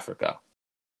in Africa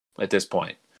at this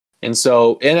point. And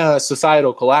so in a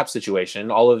societal collapse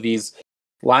situation, all of these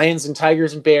lions and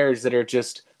tigers and bears that are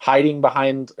just hiding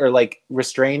behind or like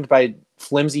restrained by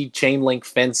flimsy chain link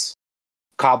fence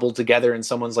cobbled together in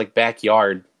someone's like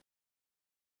backyard.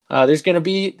 There's gonna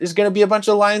be a bunch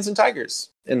of lions and tigers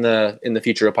in the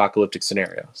future apocalyptic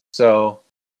scenario. So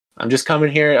I'm just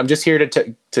here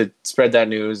to spread that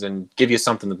news and give you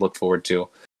something to look forward to.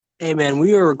 Hey man,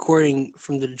 we are recording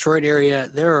from the Detroit area.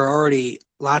 There are already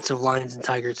lots of lions and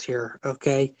tigers here.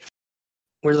 Okay,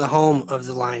 we're the home of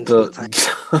the lions and tigers.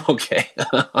 Okay.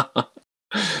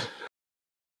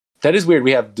 That is weird.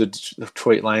 We have the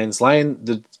Detroit Lions.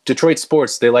 The Detroit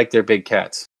sports, they like their big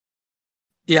cats.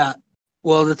 Yeah.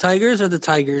 Well, the Tigers are the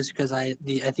Tigers because I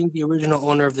think the original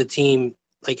owner of the team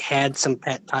like had some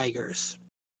pet tigers.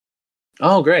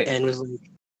 Oh, great. And was like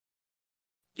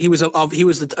he was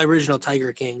the original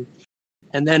Tiger King.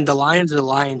 And then the Lions are the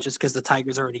Lions just because the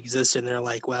Tigers already existed. And they're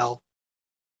like, well,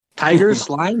 Tigers,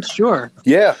 Lions, sure.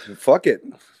 Yeah, fuck it.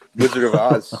 Wizard of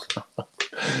Oz.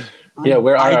 Yeah,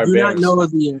 where are I our do not Bears? know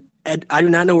I do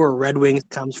not know where Red Wings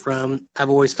comes from. I've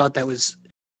always thought that was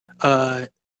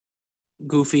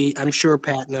goofy. I'm sure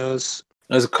Pat knows.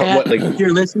 There's Pat, if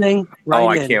you're listening, Oh,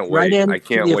 write I in. can't Write wait. in I to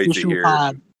can't the wait to official hear.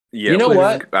 pod. Yeah, You know when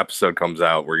what? this episode comes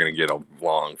out, we're gonna get a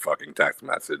long fucking text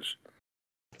message.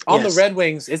 On Yes. the Red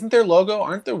Wings, isn't their logo?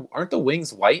 Aren't the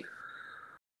wings white?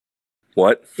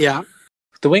 What? Yeah.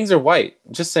 The wings are white.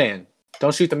 Just saying.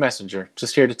 Don't shoot the messenger.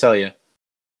 Just here to tell you.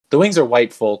 The wings are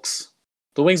white, folks.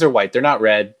 The wings are white. They're not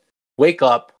red. Wake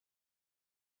up.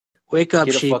 Wake up,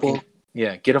 Get a sheeple.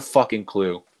 get a fucking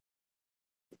clue.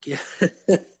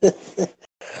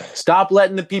 Stop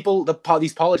letting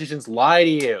these politicians lie to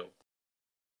you.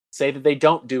 Say that they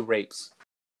don't do rapes.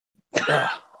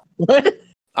 What?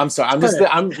 I'm sorry.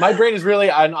 My brain is really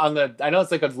on the. I know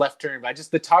it's like a left turn, but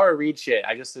the Tara Reid shit.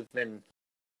 I just have been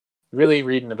really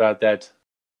reading about that.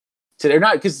 Today,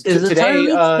 not because today,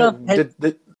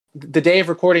 the day of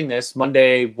recording this,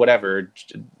 Monday, whatever,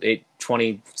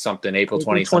 8/20 something, April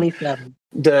 20 something. 27.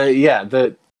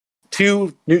 The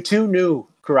two new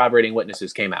corroborating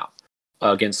witnesses came out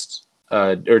against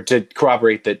or to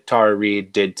corroborate that Tara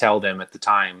Reid did tell them at the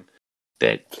time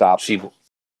that Stop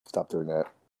doing that.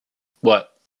 What?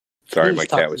 Sorry, Please my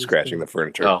stop cat was these scratching the things.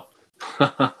 furniture. Oh,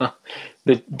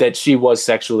 that she was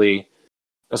sexually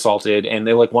assaulted, and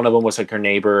they one of them was her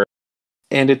neighbor.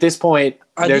 And at this point,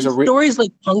 Are there's these stories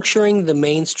puncturing the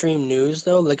mainstream news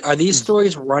though? Are these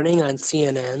stories running on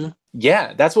CNN?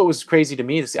 Yeah, that's what was crazy to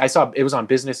me. I saw it was on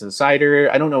Business Insider.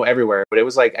 I don't know everywhere, but it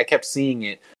was I kept seeing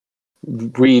it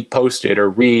reposted or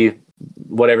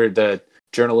whatever the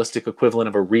journalistic equivalent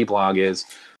of a reblog is,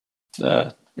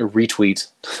 a retweet.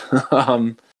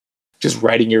 Just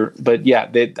writing but yeah,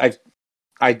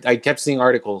 I kept seeing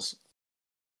articles.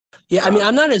 Yeah, I mean,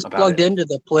 I'm not as about plugged it. into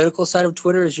the political side of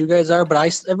Twitter as you guys are, but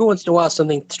every once in a while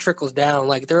something trickles down.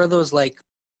 There are those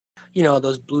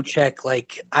those blue check,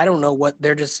 I don't know what,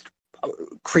 they're just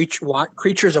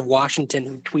creatures of Washington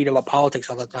who tweet about politics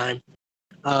all the time.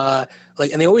 And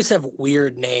they always have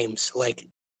weird names, like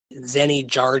Zenny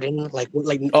Jardin,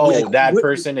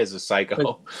 Person is a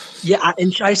psycho.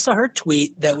 and I saw her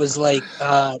tweet that was it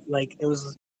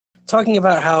was talking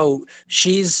about how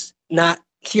she's not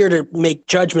here to make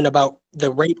judgment about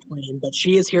the rape claim, but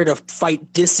she is here to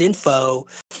fight disinfo,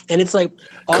 and it's all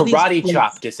karate these,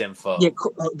 chop disinfo. Yeah,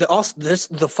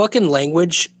 the fucking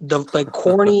language, the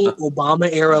corny Obama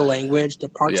era language, the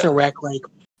Parks and Rec,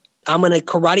 I'm gonna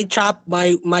karate chop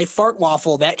my fart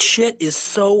waffle. That shit is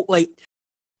so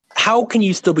how can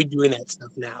you still be doing that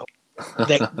stuff now?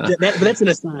 But that's an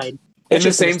aside. In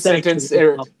the same sentence,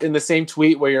 in the same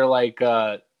tweet, where you're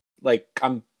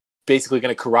I'm basically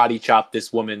going to karate chop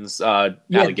this woman's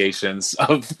allegations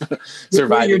of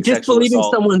surviving. You're disbelieving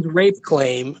someone's rape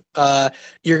claim.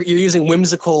 You're using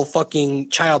whimsical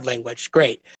fucking child language.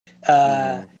 Great,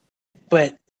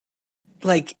 but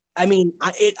I mean,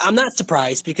 I'm not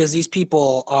surprised because these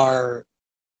people are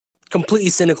completely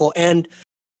cynical, and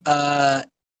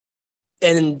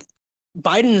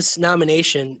Biden's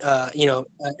nomination,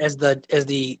 as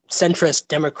the centrist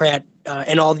Democrat,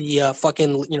 and all the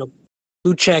fucking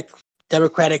blue check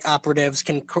Democratic operatives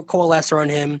can coalesce around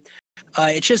him.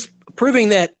 It's just proving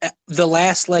that the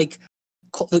last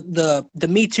the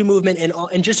Me Too movement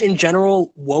and just in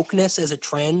general wokeness as a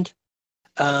trend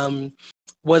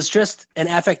was just an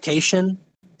affectation,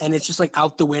 and it's just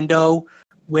out the window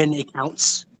when it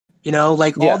counts.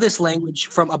 All this language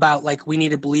about we need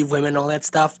to believe women and all that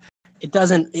stuff.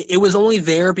 It was only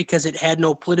there because it had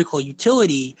no political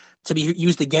utility to be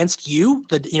used against you,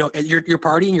 your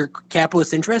party and your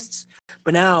capitalist interests.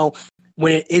 But now,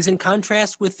 when it is in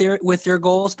contrast with their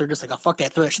goals, they're just oh, fuck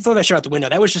that, throw that shit out the window.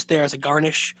 That was just there as a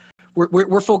garnish.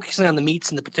 We're focusing on the meats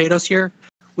and the potatoes here.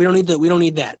 We don't need that.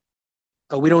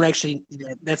 We don't actually.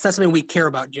 That's not something we care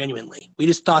about genuinely. We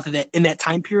just thought that in that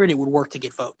time period it would work to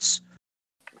get votes.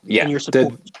 Yeah, and your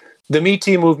support. The Me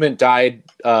Too movement died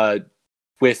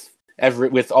with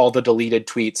all the deleted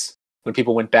tweets when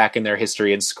people went back in their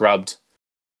history and scrubbed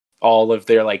all of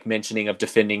their mentioning of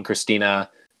defending Christina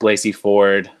Blasey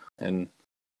Ford and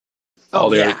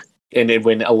all their and then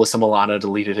when Alyssa Milano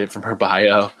deleted it from her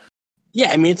bio.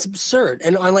 Yeah, I mean it's absurd.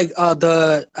 And I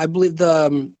I believe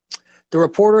the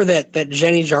reporter that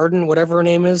Jenny Jardin, whatever her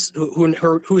name is,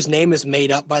 whose name is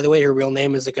made up, by the way, her real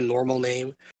name is a normal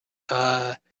name.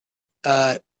 The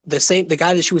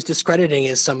guy that she was discrediting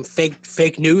is some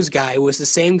fake news guy who was the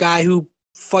same guy who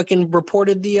fucking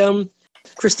reported the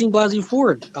Christine Blasey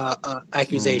Ford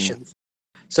accusations.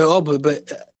 So,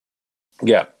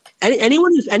 yeah.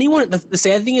 Anyone. The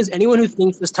sad thing is, anyone who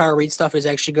thinks this Tara Reid stuff is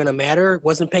actually going to matter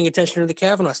wasn't paying attention to the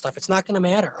Kavanaugh stuff. It's not going to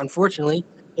matter, unfortunately.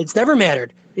 It's never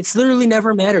mattered. It's literally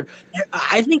never mattered.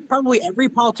 I think probably every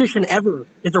politician ever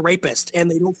is a rapist,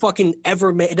 and they don't fucking ever.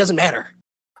 It doesn't matter.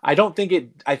 I don't think it.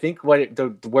 I think where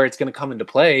it's going to come into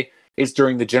play is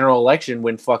during the general election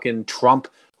when fucking Trump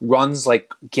runs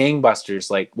like gangbusters,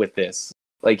 like with this.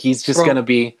 Like he's just going to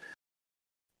be.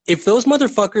 If those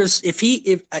motherfuckers,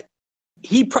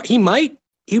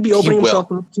 he'd be opening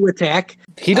himself up to attack.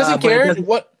 He doesn't care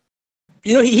what.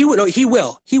 You know,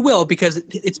 he will because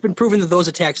it's been proven that those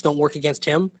attacks don't work against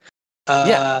him.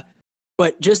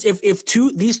 But just if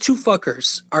these two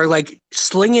fuckers are like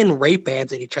slinging rape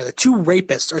ads at each other, two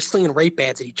rapists are slinging rape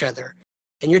ads at each other,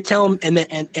 and you're telling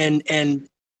and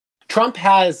Trump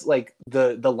has like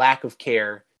the lack of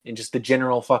care and just the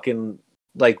general fucking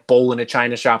like bowl in a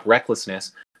china shop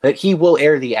recklessness that he will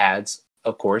air the ads,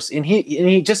 of course, and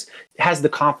he just has the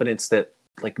confidence that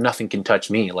like nothing can touch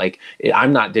me, like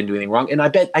I'm not didn't do anything wrong, and I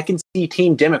bet I can see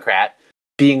Team Democrat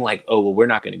being like, oh well, we're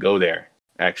not going to go there.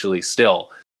 Actually,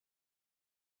 still.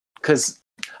 Because,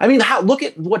 I mean, look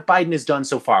at what Biden has done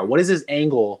so far. What has his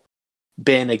angle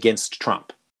been against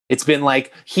Trump? It's been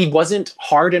like he wasn't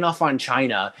hard enough on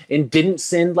China and didn't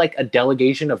send like a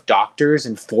delegation of doctors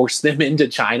and force them into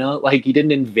China. Like he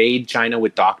didn't invade China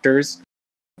with doctors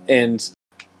and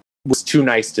was too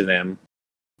nice to them.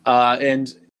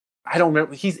 And I don't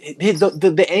remember.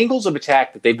 The angles of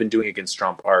attack that they've been doing against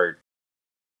Trump are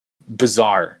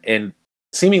bizarre and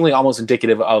seemingly almost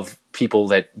indicative of people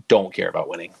that don't care about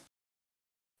winning.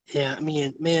 Yeah, I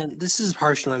mean, man, this is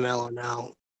harsh on my mellow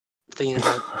now. Thinking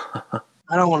about,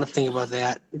 I don't want to think about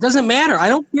that. It doesn't matter. I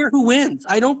don't care who wins.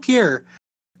 I don't care.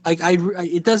 Like,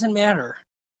 it doesn't matter.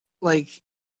 Like,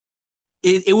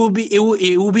 it will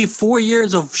be 4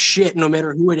 years of shit, no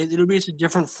matter who it is. It'll be just a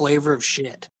different flavor of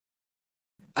shit.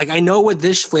 Like, I know what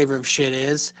this flavor of shit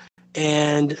is,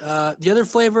 and the other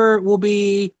flavor will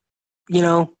be, you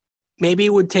know, maybe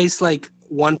it would taste like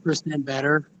 1%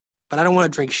 better, but I don't want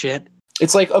to drink shit.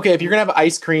 It's like, okay, if you're going to have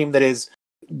ice cream that is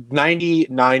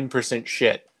 99%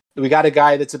 shit, we got a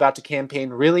guy that's about to campaign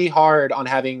really hard on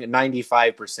having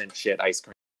 95% shit ice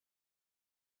cream.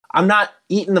 I'm not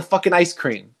eating the fucking ice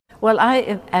cream. Well,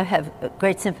 I have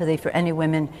great sympathy for any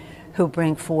women who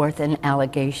bring forth an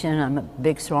allegation. I'm a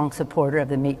big, strong supporter of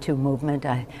the Me Too movement.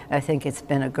 I think it's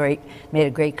been made a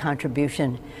great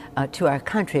contribution to our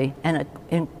country, and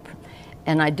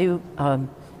I do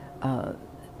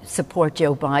support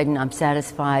Joe Biden. I'm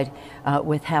satisfied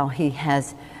with how he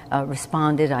has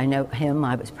responded. I know him.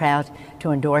 I was proud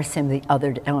to endorse him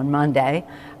on Monday.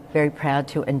 Very proud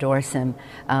to endorse him,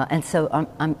 and so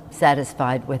I'm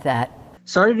satisfied with that.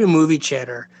 Sorry to do movie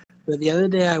chatter, but the other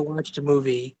day I watched a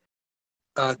movie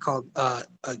called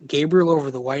Gabriel Over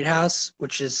the White House,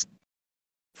 which is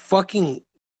fucking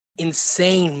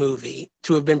insane movie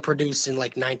to have been produced in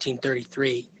like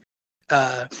 1933.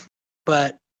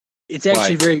 But it's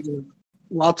actually very good.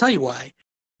 Well, I'll tell you why.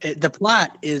 The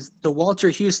plot is the Walter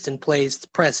Houston plays the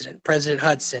President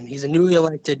Hudson. He's a newly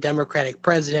elected Democratic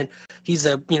president. He's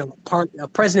a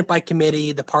president by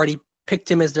committee. The party picked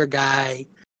him as their guy.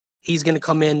 He's going to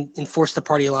come in, enforce the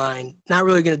party line. Not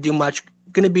really going to do much.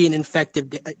 Going to be an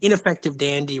ineffective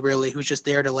dandy, really, who's just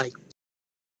there to like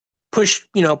push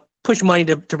money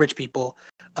to rich people.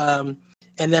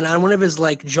 And then on one of his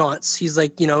like jaunts, he's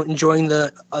like, you know, enjoying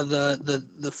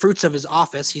the fruits of his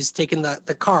office. He's taking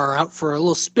the car out for a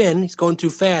little spin. He's going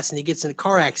too fast and he gets in a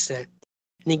car accident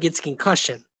and he gets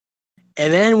concussion.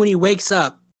 And then when he wakes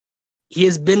up, he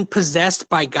has been possessed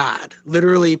by God.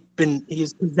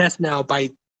 He's possessed now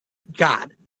by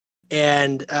God.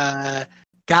 And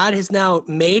God has now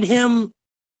made him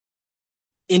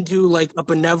into like a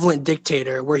benevolent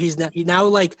dictator where he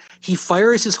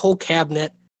fires his whole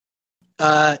cabinet.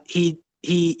 The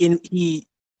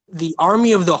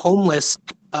army of the homeless,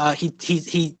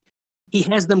 he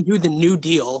has them do the New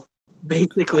Deal,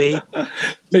 basically.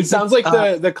 It sounds like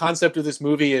the concept of this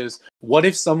movie is, what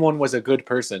if someone was a good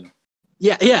person?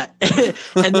 Yeah.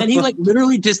 And then he like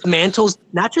literally dismantles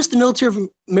not just the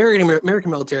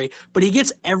American military, but he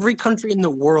gets every country in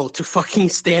the world to fucking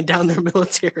stand down their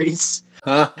militaries.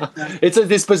 It's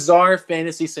this bizarre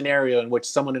fantasy scenario in which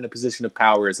someone in a position of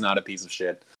power is not a piece of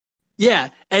shit. Yeah,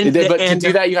 but to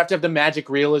do that, you have to have the magic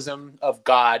realism of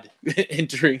God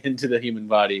entering into the human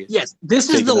body. Yes, this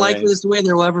is the likeliest way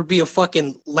there will ever be a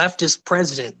fucking leftist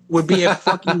president. Would be a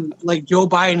fucking like Joe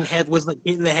Biden was like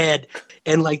hit in the head,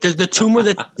 and like there's the tumor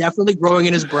that's definitely growing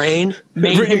in his brain.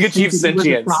 It achieves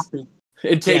sentience.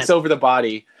 It takes over the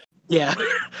body. Yeah,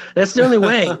 that's the only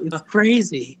way. It's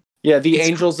crazy. Yeah, the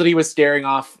angels that he was staring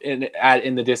off in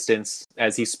the distance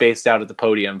as he spaced out at the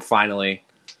podium finally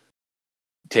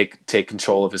take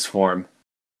control of his form.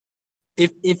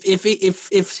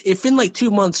 if in like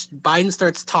 2 months Biden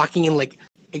starts talking in like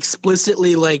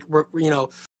explicitly like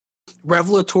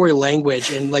revelatory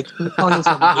language and like telling us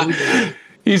how to do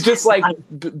He's just like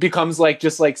becomes like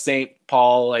just like Saint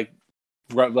Paul, like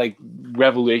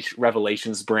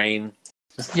revelations brain.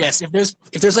 Yes, if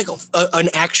there's like an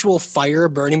actual fire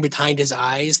burning behind his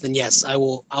eyes, then yes,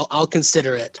 I'll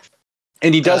consider it.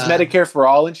 And he does Medicare for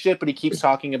all and shit, but he keeps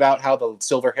talking about how the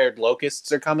silver-haired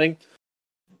locusts are coming.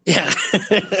 Yeah,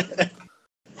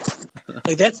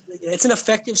 like that's an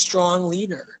effective, strong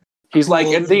leader. He's like,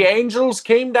 and the angels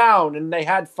came down, and they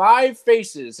had 5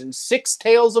 faces and 6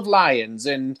 tails of lions,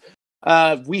 and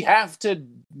we have to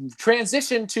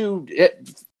transition to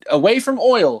away from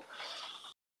oil.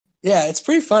 Yeah, it's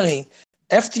pretty funny.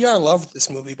 FDR loved this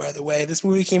movie, by the way. This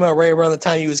movie came out right around the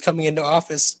time he was coming into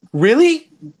office. Really?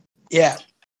 Yeah.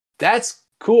 That's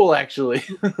cool, actually.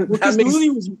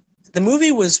 The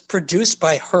movie was produced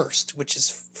by Hearst, which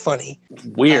is funny.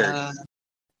 Weird.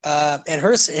 And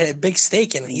Hearst had a big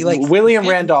stake in it. He like William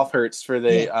Randolph Hearst, for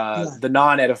the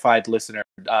non-edified listener,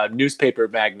 newspaper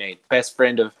magnate, best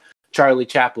friend of Charlie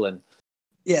Chaplin.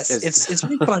 Yes, it's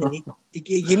pretty funny.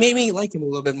 He made me like him a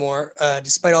little bit more,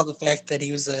 despite all the fact that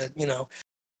he was a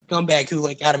scumbag who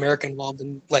like got America involved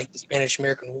in like the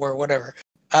Spanish-American War or whatever.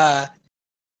 But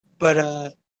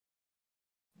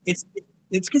it's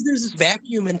because there's this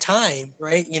vacuum in time,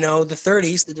 right? The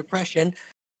 30s, the Depression.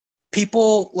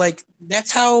 People like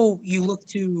that's how you look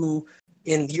to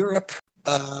in Europe,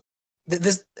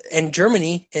 this and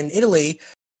Germany and Italy.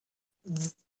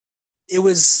 It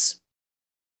was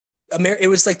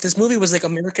like this movie was like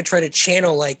America tried to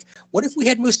channel like, what if we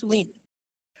had Mussolini?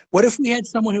 What if we had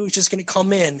someone who was just going to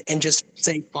come in and just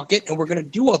say fuck it and we're going to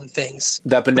do all the things?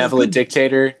 That benevolent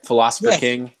dictator, philosopher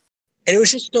king. And it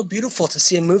was just so beautiful to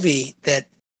see a movie that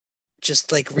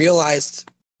just like realized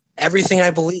everything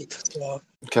I believe. So,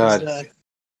 God,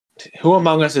 who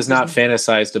among us is not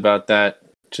fantasized about that?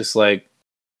 Just like,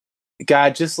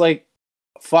 God, just like,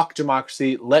 fuck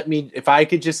democracy. If I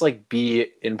could just like be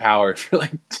in power for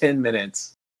like 10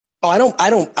 minutes. Oh,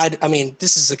 I mean,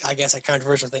 this is, I guess, a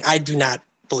controversial thing. I do not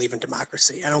believe in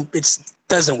democracy.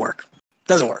 Doesn't work.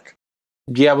 Doesn't work.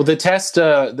 Yeah, well, the test,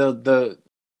 the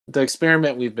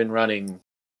experiment we've been running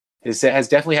has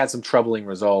definitely had some troubling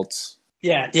results.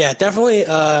 Yeah, definitely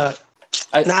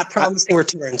not promising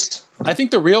returns. I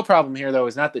think the real problem here, though,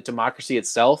 is not that democracy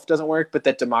itself doesn't work, but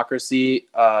that democracy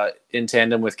in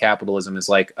tandem with capitalism is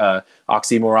like a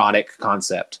oxymoronic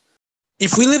concept.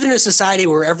 If we lived in a society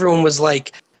where everyone was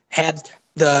like had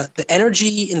the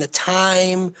energy and the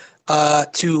time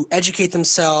to educate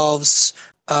themselves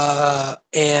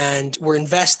and were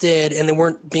invested, and they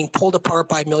weren't being pulled apart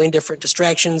by a million different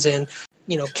distractions and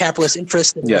capitalist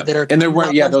interests that are, and there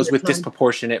weren't those with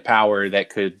disproportionate power that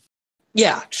could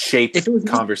shape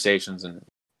conversations and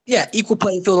equal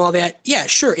playing field and all that. Yeah,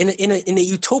 sure. In a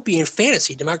utopian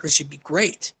fantasy, democracy would be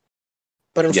great,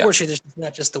 but unfortunately, there's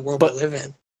not just the world we live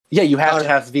in. Yeah, you have to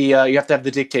have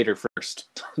the dictator first,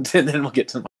 and then we'll get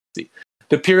to democracy.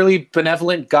 The purely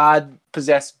benevolent,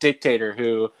 God-possessed dictator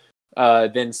who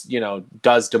then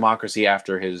does democracy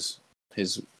after his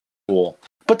rule.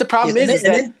 But the problem is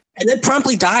that and then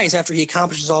promptly dies after he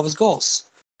accomplishes all of his goals.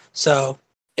 So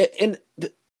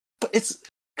but it's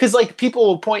because like people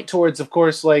will point towards, of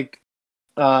course, like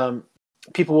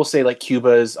people will say like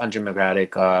Cuba is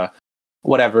undemocratic,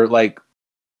 whatever, like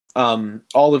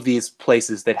all of these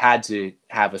places that had to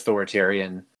have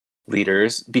authoritarian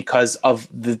leaders because of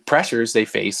the pressures they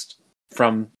faced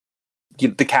from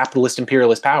the capitalist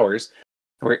imperialist powers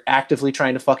who were actively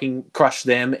trying to fucking crush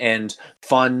them and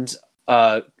fund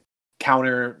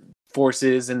counter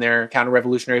forces and their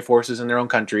counter-revolutionary forces in their own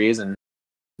countries and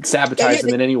sabotage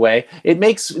them in any way.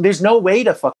 There's no way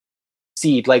to fucking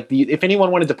succeed. Like if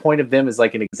anyone wanted to point of them as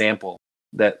like an example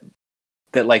that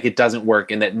like it doesn't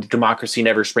work and that democracy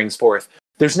never springs forth,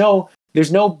 there's no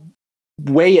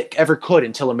way it ever could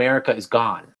until America is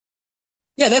gone.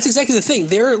 Yeah, that's exactly the thing.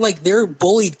 They're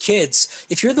bullied kids.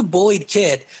 If you're the bullied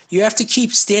kid, you have to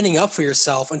keep standing up for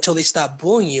yourself until they stop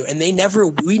bullying you, and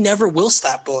we never will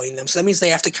stop bullying them. So that means they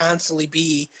have to constantly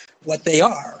be what they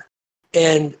are.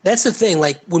 And that's the thing.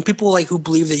 Like when people like who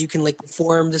believe that you can like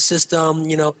reform the system,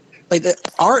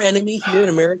 our enemy here in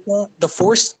America, the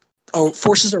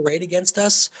forces arrayed against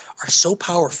us are so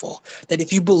powerful that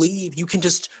if you believe you can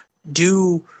just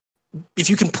do.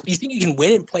 You think you can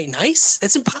win and play nice?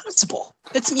 That's impossible.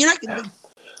 You're not gonna.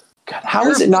 God, how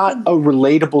is it not a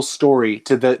relatable story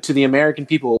to the American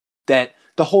people that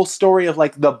the whole story of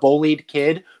like the bullied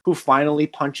kid who finally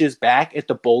punches back at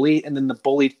the bully and then the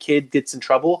bullied kid gets in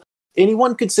trouble?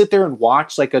 Anyone could sit there and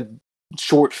watch like a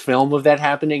short film of that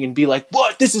happening and be like,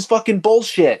 what? This is fucking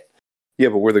bullshit. Yeah,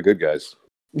 but we're the good guys.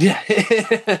 Yeah.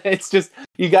 It's just,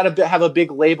 you got to have a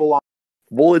big label on.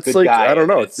 Well, it's Good like, guy, I don't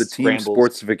know. and It's the it team scrambles.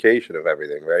 sportsification of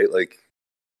everything, right? Like,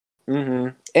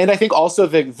 And I think also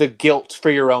the guilt for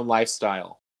your own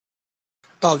lifestyle.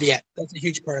 Oh yeah, that's a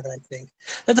huge part of it. I think.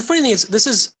 Now, the funny thing is, this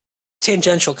is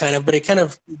tangential, kind of, but it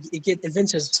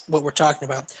evinces what we're talking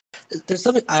about. There's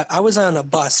something. I was on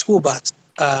a school bus,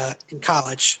 in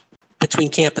college,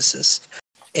 between campuses,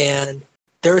 and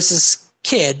there was this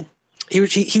kid.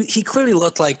 He clearly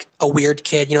looked like a weird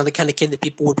kid. You know, the kind of kid that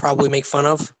people would probably make fun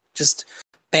of. Just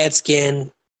bad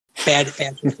skin, bad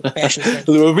fashion sense.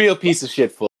 A real piece of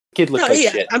shit. Kid looks like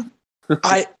shit.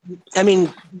 I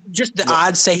mean, just the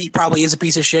odds say he probably is a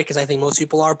piece of shit because I think most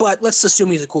people are. But let's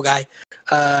assume he's a cool guy.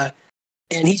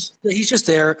 And he's just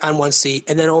there on one seat,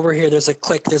 and then over here there's a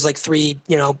clique. There's like three,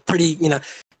 pretty,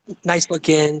 nice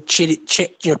looking,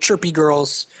 chirpy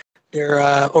girls. They're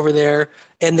over there,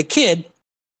 and the kid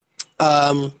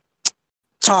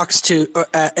talks to,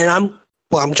 and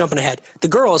I'm jumping ahead. The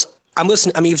girls, I'm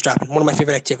listening. I'm eavesdropping. One of my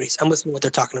favorite activities. I'm listening to what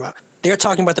they're talking about. They're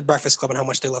talking about the Breakfast Club and how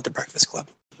much they love the Breakfast Club.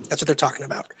 That's what they're talking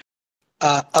about.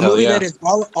 A movie that is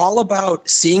all about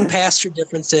seeing past your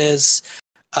differences,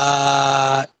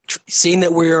 seeing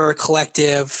that we're a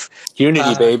collective.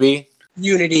 Unity, baby.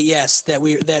 Unity, yes. That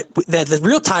the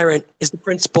real tyrant is the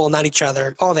principal, not each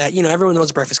other. All that, everyone knows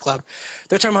the Breakfast Club.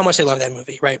 They're talking about how much they love that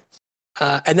movie, right?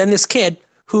 And then this kid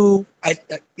who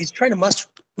is trying to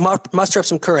muster up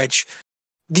some courage.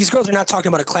 These girls are not talking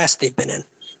about a class they've been in.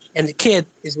 And the kid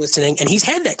is listening, and he's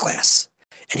had that class.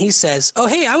 And he says, oh,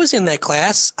 hey, I was in that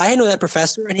class. I know that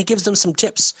professor. And he gives them some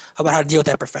tips about how to deal with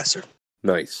that professor.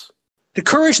 nice. The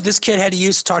courage this kid had to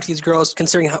use to talk to these girls,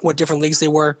 considering what different leagues they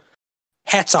were,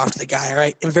 hats off to the guy, all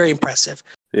right? And very impressive.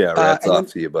 Yeah, rats off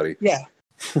to you, buddy. Yeah.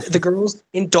 The girls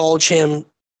indulge him,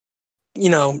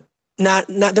 they're not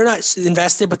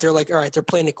invested, but they're like, all right, they're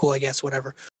playing it cool, I guess,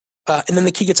 whatever. And then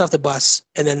the kid gets off the bus,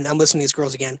 and then I'm listening to these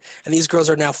girls again, and these girls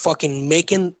are now fucking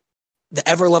making the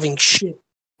ever-loving shit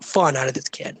fun out of this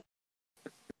kid.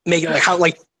 Making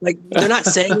they're not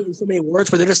saying it in so many words,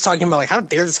 but they're just talking about like, how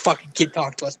dare this fucking kid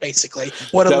talk to us, basically.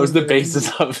 That was the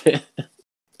basis of it.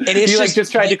 And it's he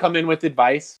just tried to come in with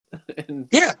advice.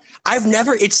 Yeah, I've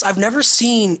never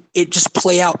seen it just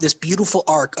play out, this beautiful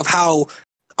arc of how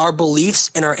our beliefs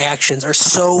and our actions are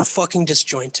so fucking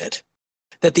disjointed.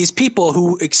 That these people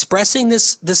who expressing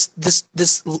this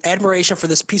admiration for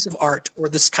this piece of art or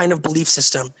this kind of belief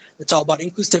system that's all about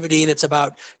inclusivity, that's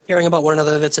about caring about one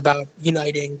another, that's about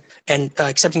uniting and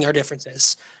accepting our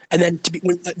differences, and then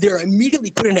when they're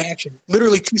immediately put into action,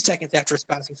 literally 2 seconds after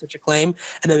espousing such a claim,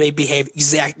 and then they behave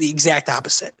the exact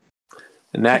opposite.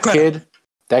 And that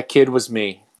kid was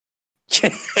me.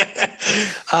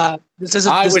 I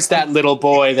was that little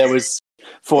boy that was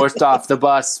forced off the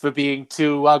bus for being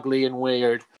too ugly and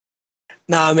weird.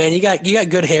 Nah, man, you got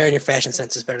good hair and your fashion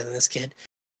sense is better than this kid.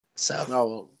 So.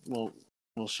 Oh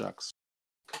well, shucks.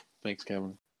 Thanks,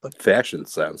 Kevin. Fashion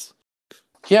sense.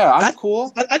 Yeah, I'm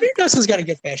cool. I think Dustin's got a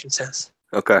good fashion sense.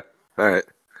 Okay, all right.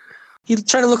 He's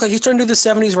trying to look like he's trying to do the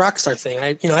 '70s rock star thing.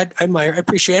 I admire. I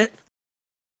appreciate it.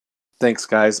 Thanks,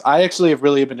 guys. I actually have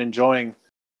really been enjoying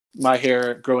my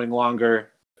hair growing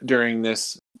longer during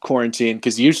this quarantine,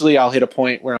 because usually I'll hit a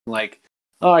point where I'm like,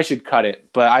 oh, I should cut it,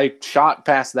 but I shot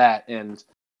past that, and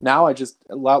now I just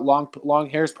long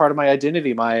hair is part of my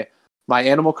identity. My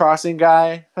Animal Crossing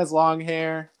guy has long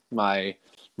hair. My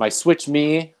Switch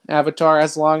Me avatar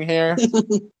has long hair.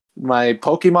 My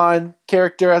Pokemon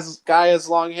character has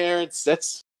long hair.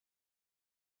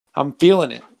 I'm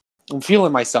feeling it. I'm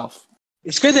feeling myself.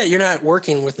 It's good that you're not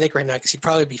working with Nick right now, because he'd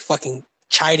probably be fucking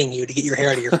chiding you to get your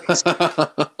hair out of your face.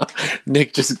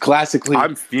 Nick just classically.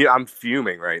 I'm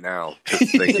fuming right now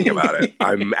just thinking about it.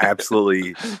 I'm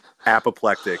absolutely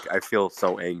apoplectic. I feel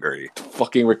so angry.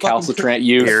 Fucking recalcitrant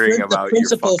you. Hearing about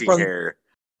your fucking hair.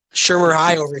 Shermer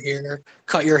High over here.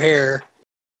 Cut your hair.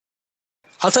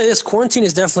 I'll tell you this, quarantine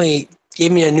has definitely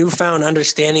gave me a newfound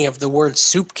understanding of the word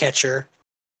soup catcher,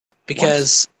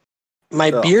 because my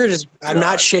beard is, I'm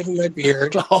not shaving my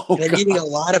beard, and I'm eating a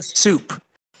lot of soup.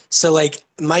 So, like,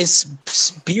 my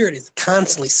beard is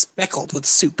constantly speckled with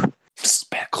soup.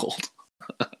 Speckled.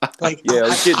 Like, yeah,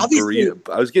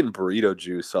 I was getting burrito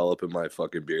juice all up in my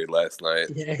fucking beard last night.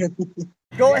 Yeah.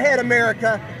 Go ahead,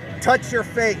 America. Touch your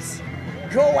face.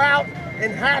 Go out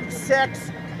and have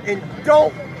sex, and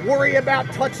don't worry about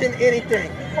touching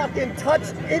anything. Fucking touch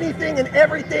anything and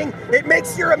everything. It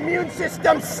makes your immune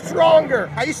system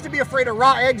stronger. I used to be afraid of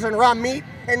raw eggs and raw meat,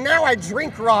 and now I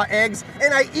drink raw eggs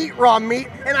and I eat raw meat,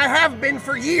 and I have been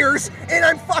for years, and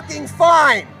I'm fucking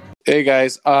fine. Hey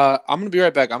guys, I'm gonna be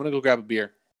right back. I'm gonna go grab a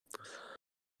beer.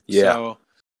 Yeah. So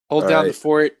hold All down the right.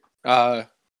 fort.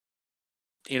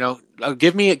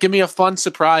 Give me a fun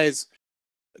surprise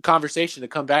conversation to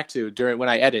come back to during when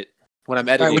I'm editing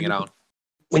it on.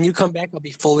 When you come back, I'll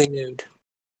be fully nude.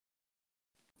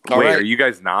 All Wait, right. are you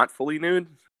guys not fully nude?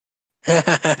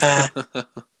 I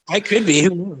could be.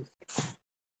 Who knows?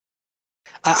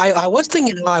 I was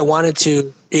thinking how I wanted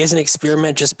to, as an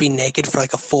experiment, just be naked for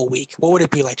like a full week. What would it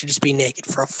be like to just be naked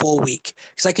for a full week?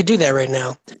 Because I could do that right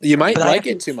now. You might But like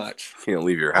it too much. Can't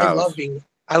leave your I house. love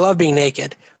being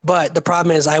naked. But the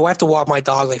problem is I have to walk my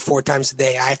dog like 4 times a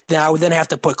day. I would then have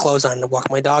to put clothes on to walk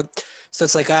my dog. So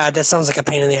it's like, that sounds like a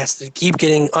pain in the ass to keep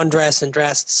getting undressed and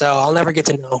dressed. So I'll never get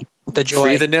to know the joy.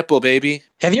 Free the nipple, baby.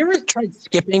 Have you ever tried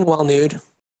skipping while nude?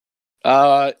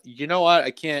 You know what?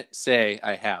 I can't say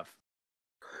I have.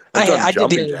 I did the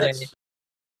other day.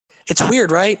 It's weird,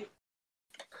 right?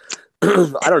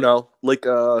 I don't know. Like,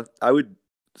 I would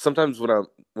sometimes when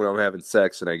I'm having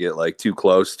sex and I get like too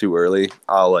close too early,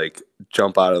 I'll like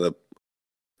jump out of the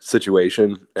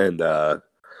situation and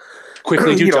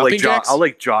quickly do jumping jacks. I'll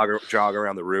like jog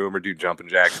around the room or do jumping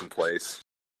jacks in place.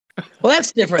 Well,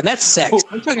 that's different. That's sex.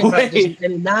 I'm talking about just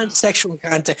in a non-sexual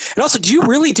context. And also, do you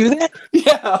really do that?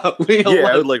 Yeah, I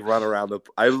would like run around the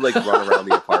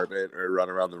apartment or run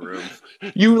around the room.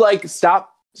 You like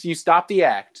stop. So you stop the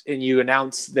act and you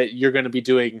announce that you're going to be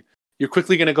doing. You're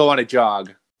quickly going to go on a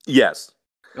jog. Yes.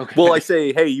 Okay. Well, I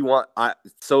say, hey,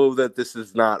 so that this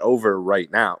is not over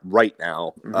right now,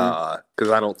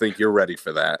 because I don't think you're ready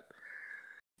for that.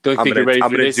 Don't think you're ready for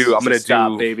this. I'm going to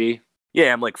stop, do, baby.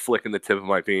 Yeah, I'm like flicking the tip of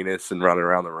my penis and running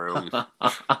around the room.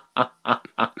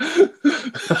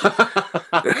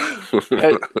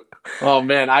 Oh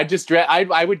man, I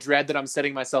would dread that I'm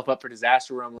setting myself up for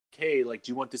disaster where I'm like, hey, like,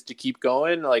 do you want this to keep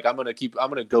going? Like, I'm gonna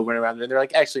go run around, and they're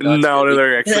like, actually, no,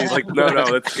 they're actually like,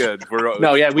 no, that's good.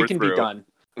 We can be done.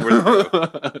 We're through.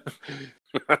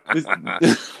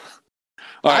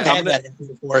 All right, I've had that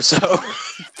before, so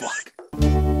fuck.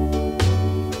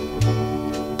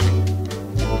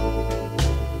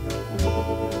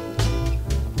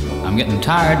 I'm getting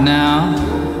tired now.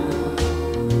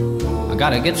 I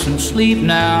gotta get some sleep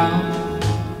now.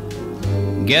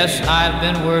 Guess I've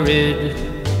been worried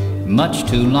much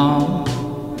too long.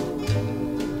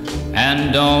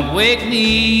 And don't wake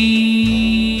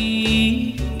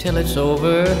me till it's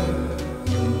over,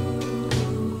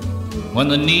 when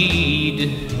the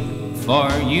need for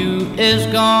you is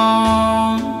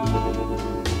gone.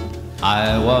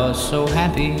 I was so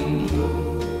happy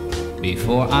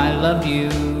before I loved you.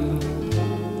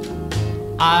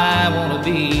 I wanna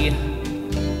be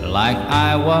like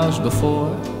I was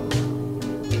before.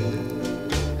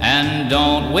 And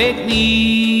don't wake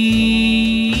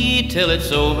me till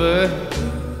it's over,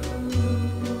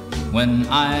 when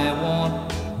I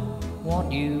won't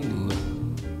want you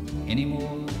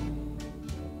anymore.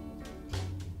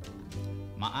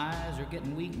 My eyes are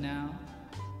getting weak now.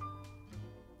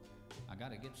 I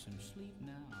gotta get some sleep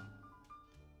now.